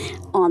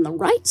 On the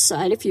right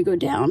side, if you go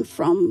down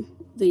from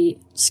the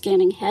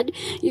scanning head,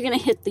 you're going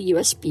to hit the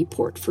USB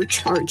port for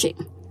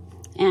charging.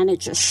 And it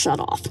just shut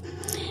off.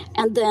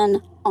 And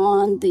then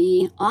on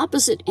the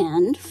opposite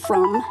end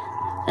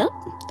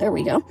there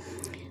we go.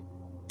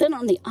 Then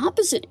on the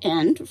opposite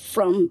end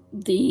from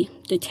the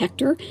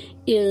detector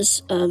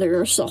is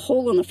there's a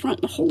hole in the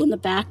front and a hole in the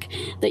back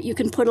that you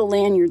can put a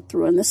lanyard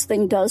through. And this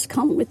thing does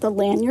come with a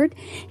lanyard.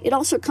 It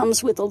also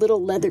comes with a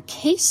little leather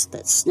case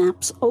that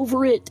snaps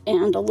over it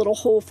and a little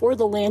hole for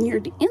the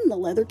lanyard in the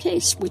leather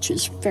case, which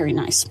is very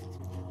nice.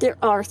 There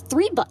are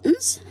 3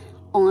 buttons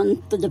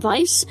on the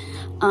device.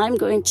 I'm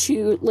going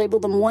to label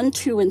them 1,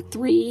 2, and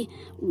 3.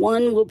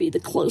 1 will be the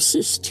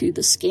closest to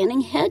the scanning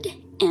head,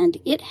 and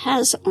it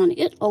has on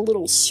it a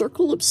little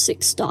circle of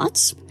 6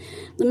 dots.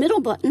 The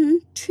middle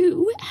button,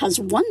 2, has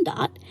 1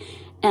 dot,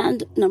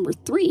 and number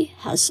 3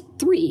 has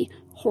 3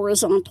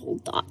 horizontal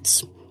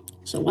dots.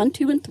 So 1,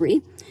 2, and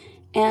 3.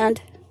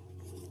 And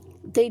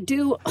they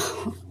do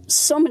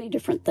so many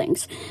different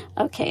things.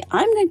 Okay,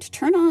 I'm going to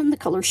turn on the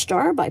Color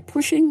Star by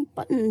pushing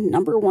button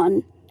number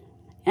 1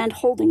 and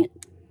holding it.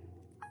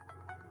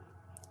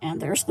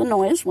 And there's the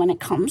noise when it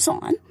comes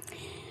on.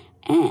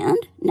 And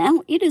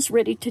now it is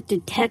ready to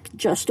detect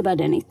just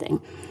about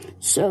anything.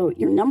 So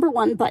your number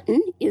 1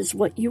 button is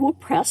what you will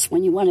press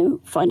when you want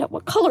to find out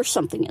what color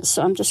something is.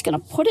 So I'm just going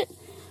to put it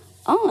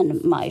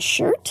on my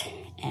shirt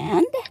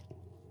and...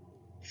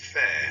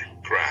 Fair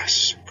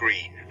grass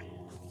green.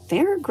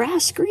 Fair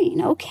grass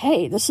green.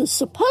 Okay, this is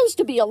supposed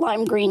to be a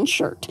lime green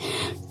shirt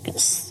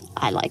because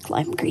I like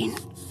lime green.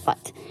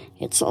 But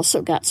it's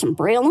also got some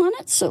braille on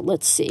it, so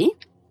let's see.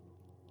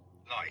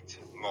 Light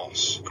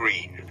moss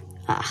green.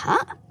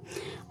 Aha.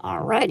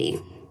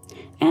 Alrighty.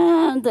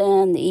 And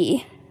then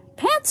the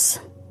pants.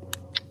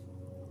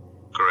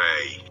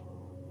 Gray.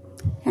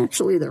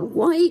 Actually, they're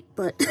white,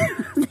 but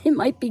they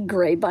might be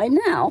gray by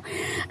now.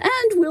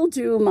 And we'll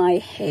do my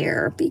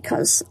hair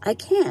because I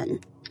can.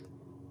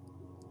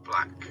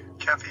 Black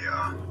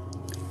caviar.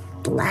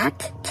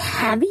 Black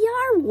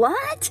caviar?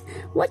 What?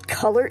 What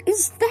color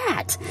is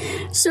that?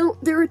 So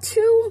there are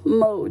 2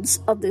 modes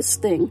of this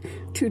thing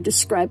to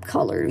describe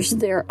colors.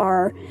 There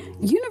are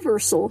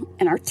universal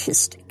and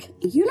artistic.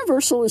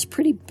 Universal is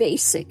pretty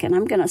basic, and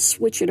I'm going to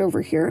switch it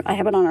over here. I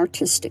have it on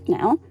artistic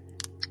now.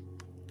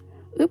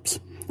 Oops,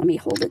 let me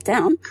hold it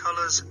down.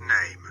 Colors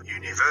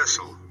name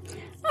universal.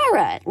 All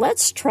right,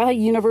 let's try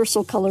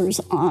universal colors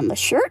on the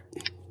shirt.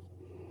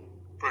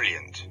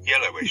 Brilliant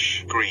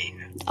yellowish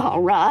green.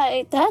 All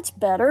right, that's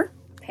better.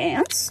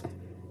 Pants.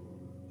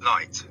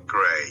 Light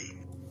grey.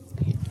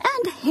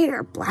 And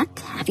hair. Black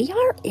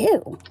caviar?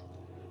 Ew.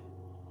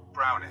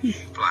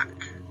 Brownish black.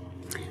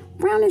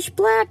 Brownish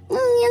black?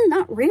 Yeah,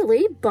 not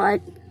really,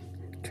 but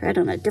try it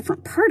on a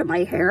different part of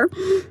my hair.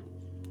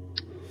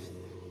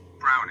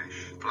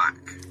 Brownish black.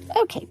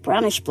 Okay,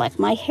 brownish black.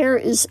 My hair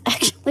is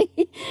actually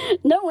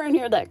nowhere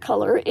near that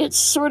color. It's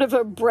sort of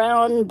a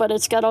brown, but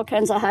it's got all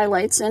kinds of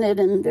highlights in it,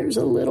 and there's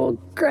a little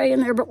gray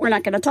in there, but we're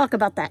not going to talk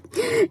about that.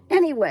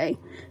 Anyway,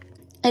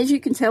 as you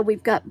can tell,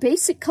 we've got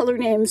basic color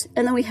names,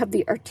 and then we have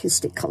the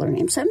artistic color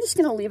names. So I'm just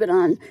going to leave it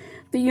on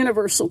the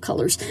universal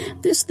colors.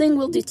 This thing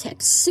will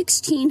detect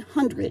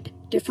 1,600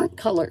 different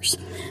colors,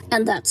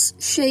 and that's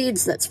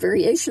shades, that's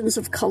variations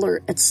of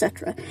color,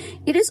 etc.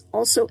 It is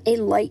also a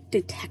light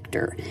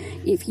detector.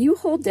 If you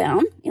hold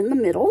down in the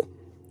middle,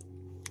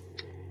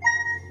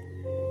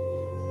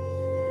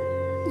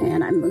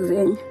 and I'm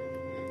moving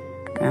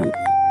around,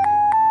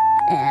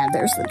 and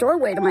there's the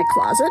doorway to my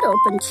closet,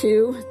 open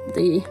to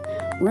the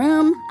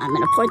room. I'm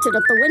going to point it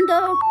at the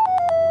window.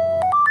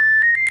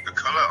 The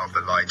color of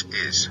the light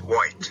is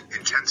white,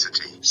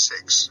 intensity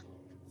 6.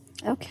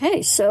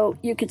 Okay, so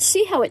you could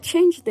see how it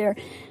changed there.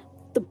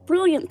 The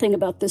brilliant thing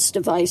about this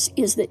device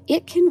is that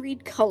it can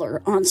read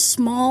color on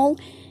small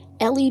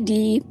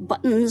LED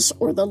buttons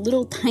or the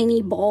little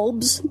tiny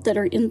bulbs that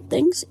are in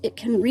things, it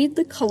can read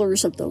the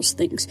colors of those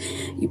things.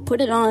 You put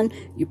it on,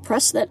 you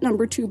press that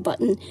number 2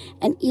 button,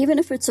 and even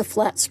if it's a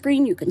flat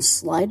screen, you can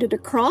slide it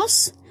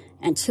across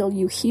until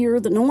you hear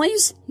the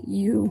noise.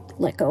 You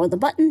let go of the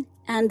button,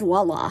 and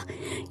voila,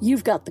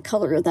 you've got the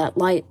color of that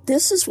light.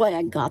 This is why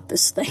I got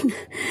this thing,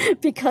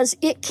 because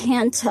it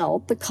can tell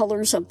the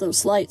colors of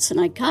those lights, and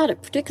I got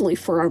it particularly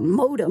for our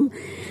modem,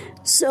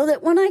 so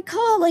that when I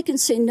call, I can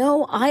say,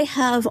 no, I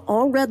have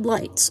all red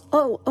lights.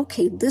 Oh,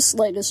 okay, this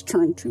light is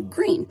turned to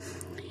green.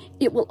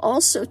 It will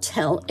also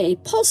tell a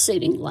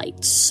pulsating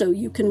light, so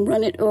you can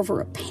run it over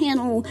a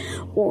panel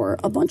or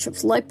a bunch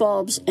of light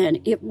bulbs, and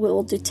it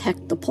will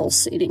detect the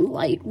pulsating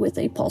light with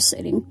a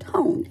pulsating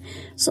tone.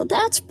 So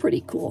that's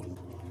pretty cool.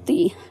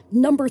 The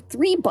number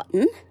 3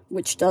 button,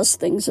 which does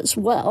things as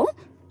well.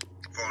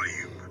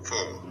 Volume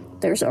 4.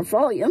 There's our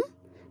volume.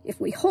 If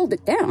we hold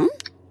it down,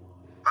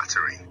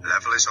 Battery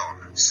level is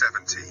on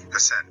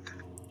 70%.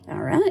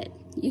 all right,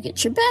 you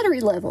get your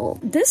battery level.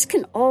 This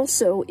can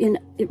also, in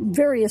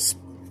various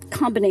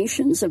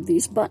combinations of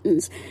these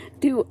buttons,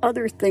 do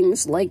other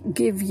things like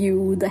give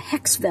you the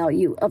hex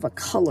value of a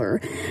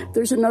color.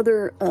 There's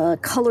another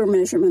color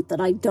measurement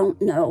that I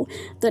don't know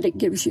that it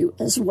gives you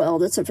as well.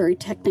 That's a very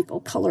technical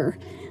color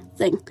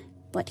thing.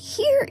 But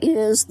here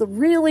is the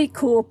really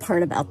cool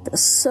part about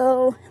this.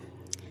 So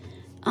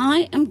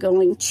I am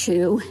going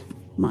to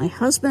my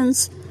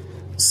husband's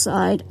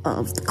side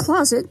of the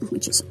closet,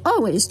 which is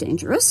always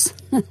dangerous,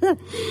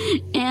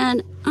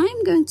 and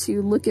I'm going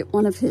to look at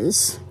one of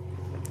his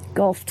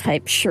golf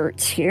type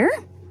shirts here.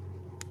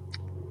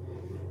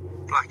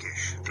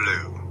 Blackish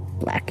blue.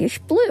 Blackish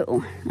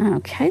blue.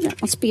 Okay,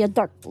 that must be a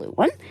dark blue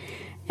one.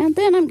 And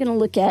then I'm going to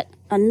look at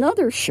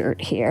another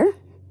shirt here.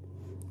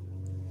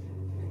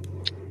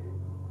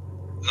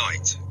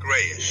 Light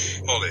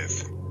grayish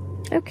olive.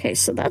 Okay,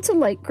 so that's a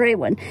light gray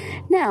one.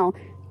 Now,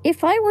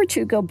 if I were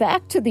to go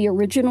back to the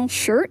original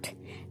shirt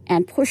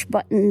and push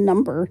button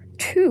number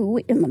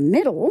 2 in the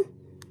middle.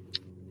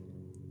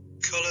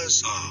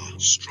 Colors are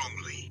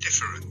strongly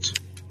different.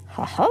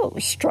 Ho-ho,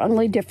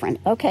 strongly different.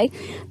 Okay,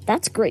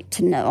 that's great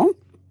to know.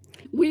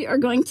 We are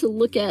going to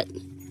look at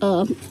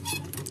a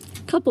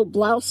couple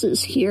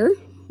blouses here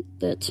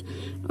that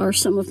are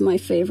some of my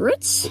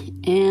favorites,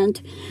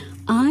 and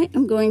I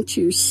am going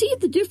to see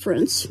the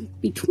difference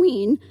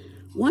between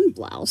one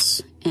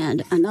blouse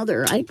and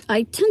another.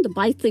 I tend to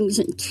buy things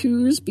in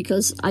 2s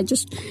because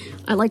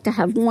I like to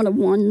have one of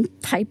one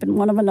type and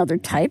one of another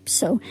type.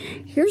 So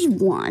here's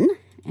one,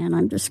 and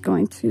I'm just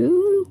going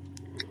to...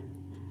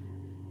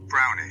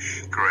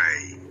 Brownish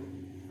gray.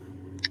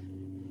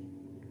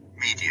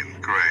 Medium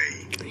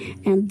gray.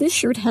 And this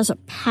shirt has a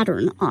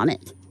pattern on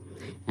it.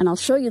 And I'll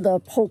show you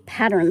the whole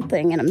pattern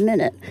thing in a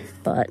minute.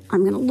 But I'm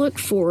going to look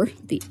for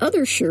the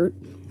other shirt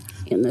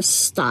in this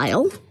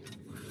style.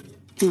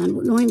 And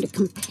we're going to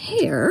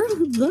compare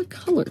the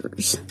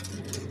colors.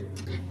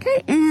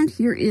 Okay, and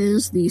here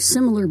is the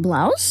similar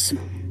blouse.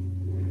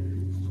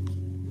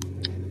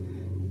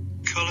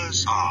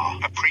 Colors are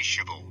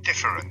appreciable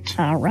different.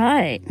 All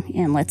right,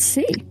 and let's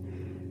see.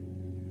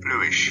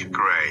 Bluish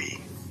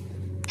gray.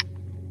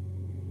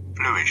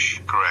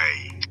 Bluish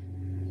gray.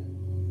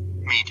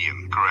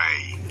 Medium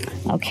gray.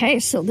 Okay,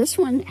 so this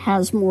one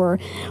has more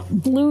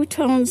blue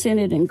tones in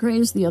it and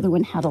grays. The other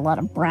one had a lot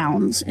of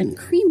browns and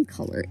cream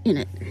color in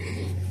it.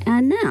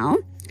 And now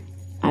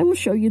I will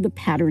show you the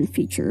pattern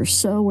features.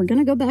 So we're going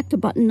to go back to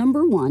button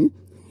number 1.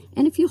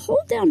 And if you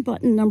hold down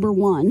button number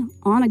 1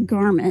 on a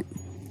garment,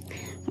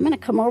 I'm going to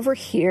come over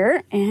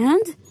here,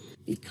 and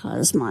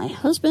because my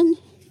husband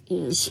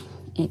is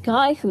a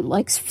guy who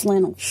likes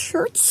flannel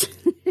shirts,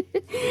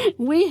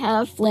 we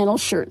have flannel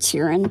shirts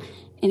here. And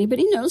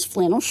anybody knows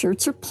flannel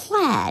shirts are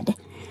plaid.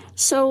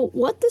 So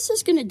what this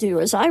is going to do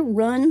is I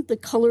run the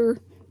color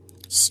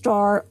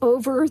star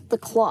over the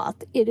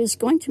cloth. It is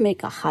going to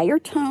make a higher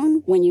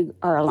tone when you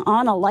are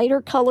on a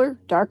lighter color,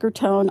 darker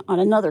tone on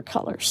another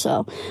color.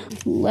 So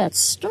let's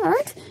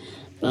start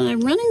by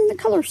running the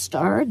color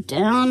star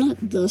down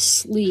the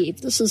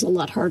sleeve. This is a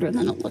lot harder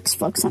than it looks,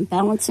 folks. I'm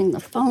balancing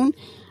the phone.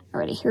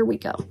 Alrighty, here we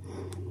go.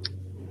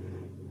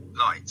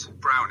 Light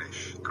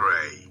brownish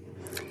gray.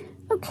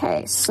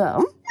 Okay, so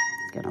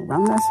I'm gonna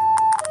run this.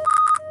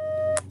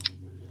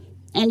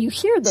 And you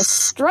hear the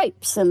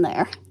stripes in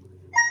there.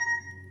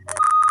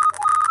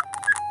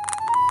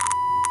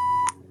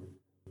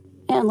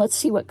 And let's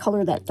see what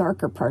color that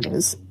darker part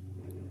is.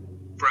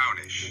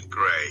 Brownish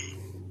gray.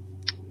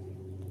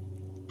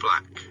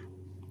 Black.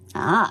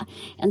 Ah,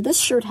 and this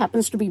shirt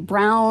happens to be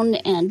brown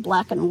and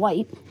black and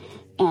white,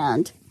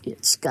 and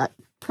it's got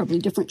probably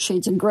different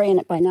shades of gray in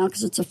it by now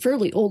because it's a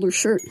fairly older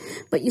shirt.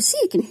 But you see,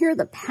 you can hear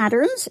the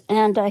patterns,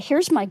 and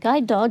here's my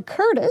guide dog,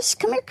 Curtis.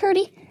 Come here,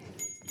 Curtie.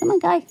 Come on,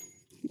 guy.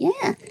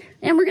 Yeah,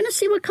 and we're going to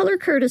see what color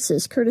Curtis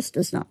is. Curtis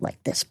does not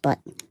like this, but...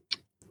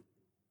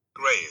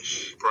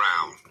 Grayish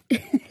brown.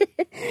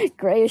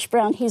 Grayish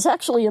brown. He's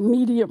actually a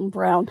medium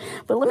brown.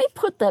 But let me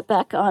put that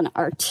back on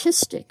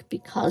artistic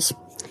because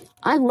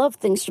I love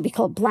things to be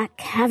called black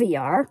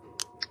caviar.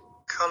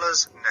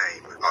 Colors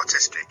name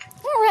Artistic.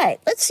 All right,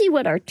 let's see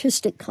what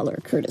artistic color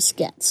Curtis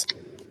gets.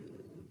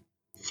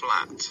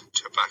 Flat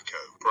tobacco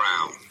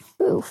brown.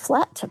 Ooh,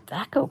 flat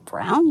tobacco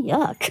brown,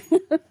 yuck.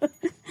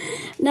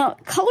 Now,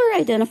 color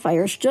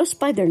identifiers, just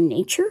by their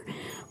nature,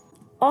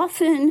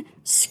 often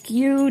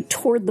skew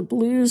toward the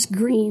blues,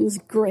 greens,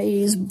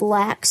 grays,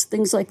 blacks,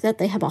 things like that.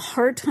 They have a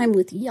hard time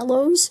with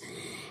yellows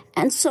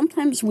and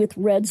sometimes with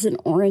reds and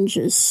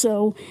oranges.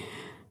 So,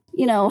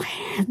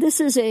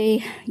 this is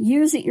a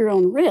use at your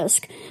own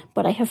risk,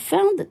 but I have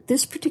found that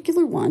this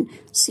particular one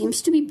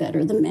seems to be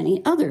better than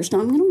many others. Now,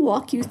 I'm going to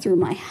walk you through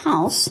my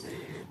house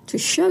to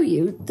show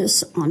you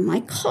this on my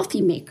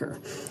coffee maker.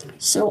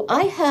 So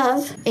I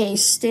have a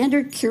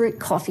standard Keurig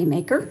coffee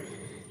maker,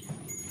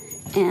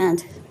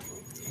 and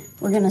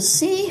we're going to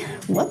see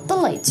what the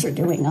lights are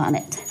doing on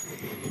it.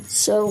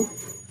 So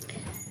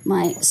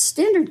my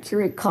standard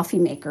Keurig coffee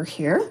maker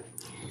here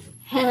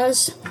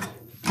has,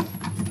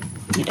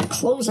 need to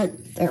close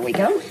it, there we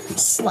go,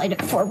 slide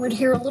it forward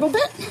here a little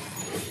bit.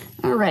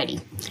 Alrighty,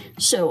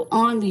 so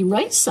on the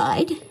right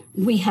side,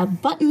 we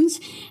have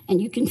buttons,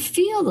 and you can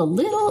feel the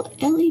little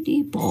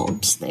LED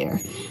bulbs there.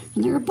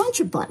 And there are a bunch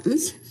of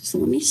buttons, so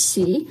let me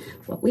see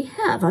what we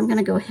have. I'm going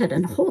to go ahead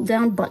and hold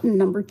down button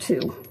number 2.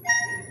 The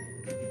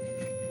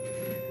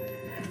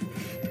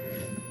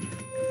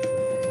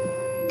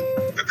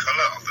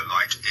color of the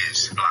light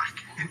is black.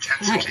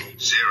 Intensity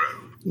 0.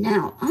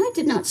 Now, I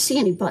did not see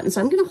any buttons.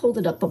 I'm going to hold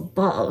it up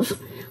above.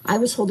 I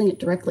was holding it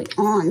directly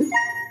on.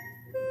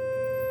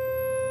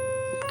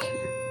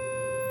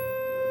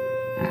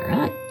 All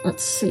right,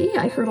 let's see.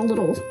 I heard a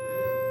little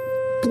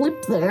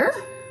blip there.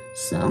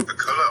 So The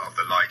color of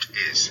the light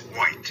is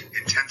white.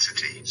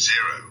 Intensity 0.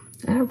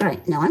 all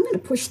right, now I'm going to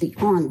push the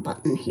on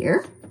button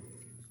here.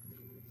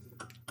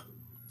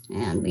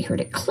 And we heard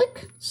it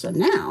click. So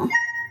now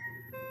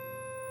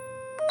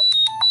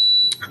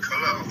The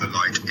color of the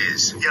light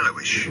is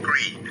yellowish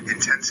green.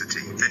 Intensity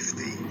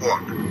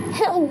 51.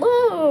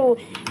 hello!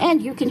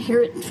 And you can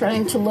hear it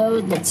trying to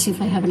load. Let's see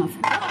if I have enough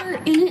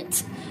water in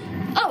it.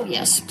 Oh,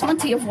 yes,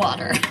 plenty of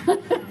water.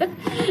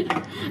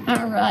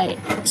 All right,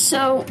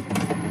 so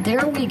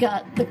there we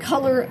got the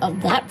color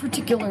of that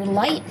particular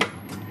light.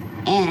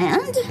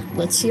 And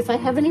let's see if I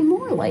have any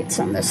more lights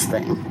on this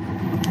thing.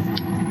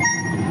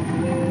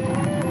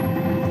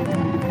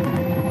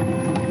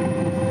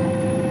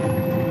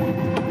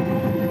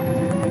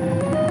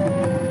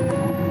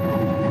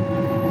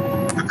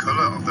 The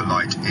color of the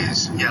light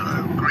is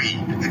yellow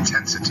green.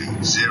 Intensity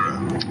 0.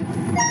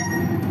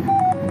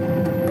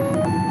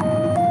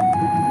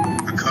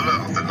 The color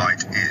of the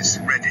light is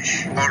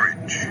reddish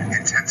orange.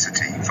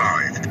 Intensity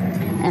 5.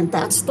 And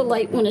that's the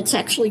light when it's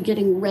actually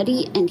getting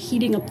ready and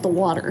heating up the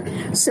water.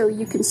 So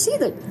you can see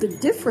the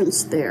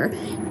difference there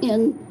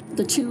in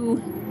the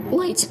two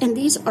lights. And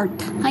these are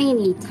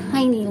tiny,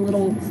 tiny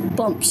little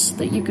bumps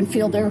that you can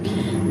feel.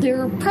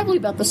 They're probably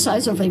about the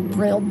size of a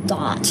braille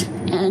dot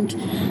and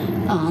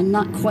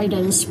not quite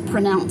as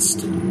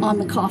pronounced on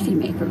the coffee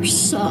maker.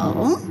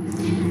 So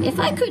if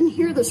I couldn't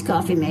hear this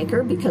coffee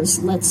maker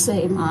because, let's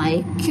say,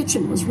 my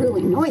kitchen was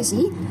really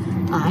noisy,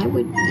 I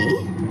would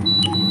be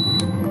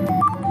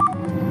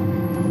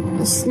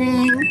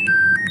listening.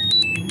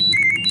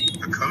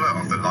 The color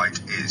of the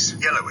light is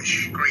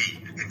yellowish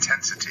green.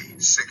 Intensity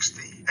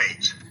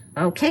 68.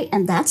 Okay,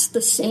 and that's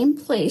the same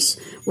place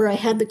where I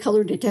had the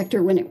color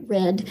detector when it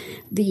read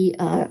the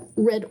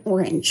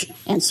red-orange.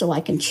 And so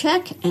I can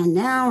check, and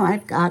now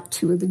I've got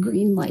 2 of the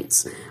green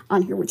lights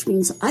on here, which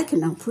means I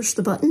can now push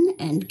the button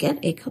and get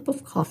a cup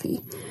of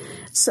coffee.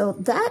 So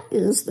that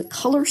is the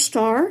Color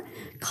Star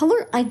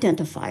Color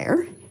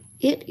Identifier.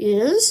 It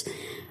is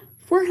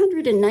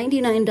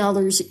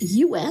 $499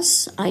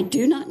 US. I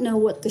do not know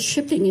what the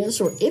shipping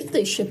is or if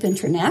they ship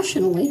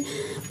internationally,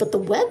 but the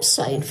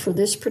website for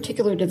this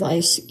particular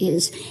device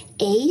is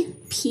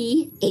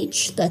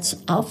APH, that's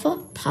Alpha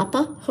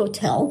Papa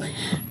Hotel.org,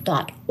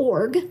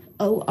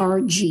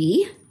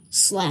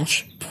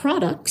 ORG/products,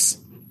 PRODUCTS,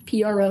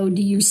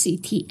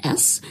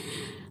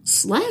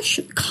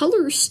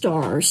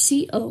 /ColorStar,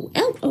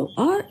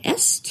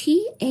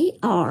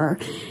 COLORSTAR.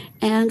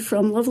 And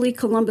from lovely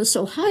Columbus,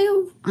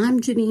 Ohio, I'm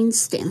Janine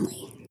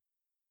Stanley.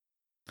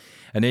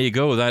 And there you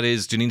go. That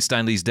is Janine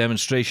Stanley's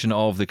demonstration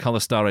of the Color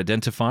Star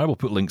Identifier. We'll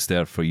put links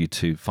there for you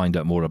to find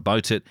out more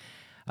about it.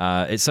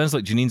 It sounds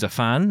like Janine's a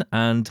fan,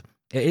 and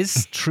it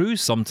is true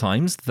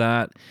sometimes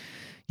that,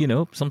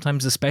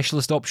 sometimes the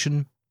specialist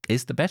option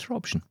is the better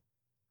option.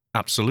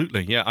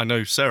 Absolutely. Yeah, I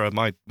know Sarah,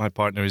 my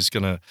partner, is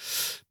going to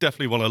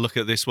definitely want to look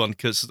at this one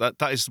because that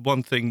is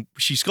one thing.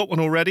 She's got one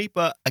already,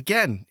 but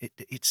again,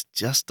 it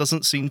just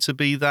doesn't seem to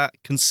be that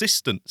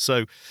consistent.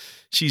 So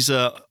she's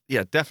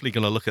definitely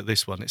going to look at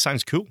this one. It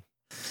sounds cool.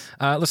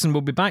 Listen,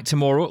 we'll be back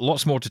tomorrow.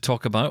 Lots more to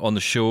talk about on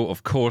the show,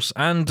 of course,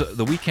 and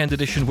the weekend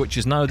edition, which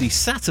is now the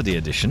Saturday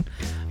edition.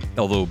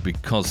 Although,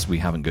 because we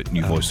haven't got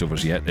new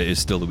voiceovers yet, it is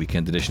still the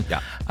weekend edition.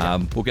 Yeah.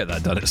 We'll get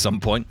that done at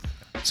some point.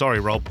 Sorry,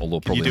 Rob. Although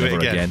Can you probably do it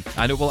never again? again.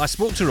 I know. Well, I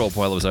spoke to Rob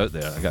while I was out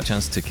there. I got a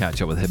chance to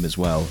catch up with him as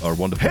well. Our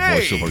wonderful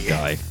voiceover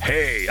guy.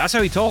 Hey, that's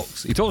how he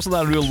talks. He talks like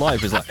that in real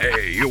life. He's like,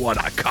 hey, you want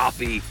a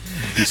coffee?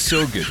 He's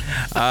so good.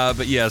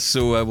 But yeah,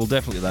 so we'll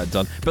definitely get that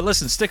done. But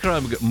listen, stick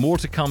around. We've got more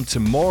to come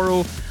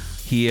tomorrow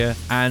here,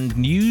 and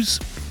news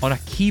on a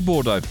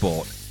keyboard I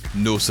bought.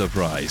 No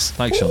surprise.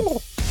 Thanks, Sean.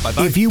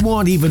 Bye-bye. If you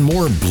want even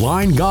more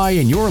Blind Guy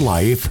in your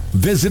life,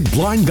 visit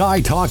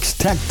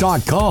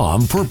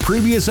blindguytalkstech.com for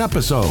previous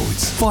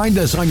episodes. Find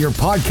us on your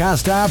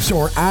podcast apps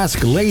or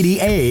ask Lady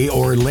A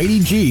or Lady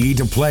G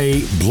to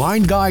play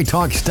Blind Guy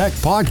Talks Tech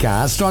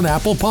podcast on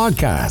Apple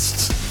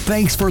Podcasts.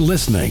 Thanks for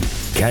listening.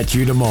 Catch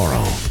you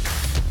tomorrow.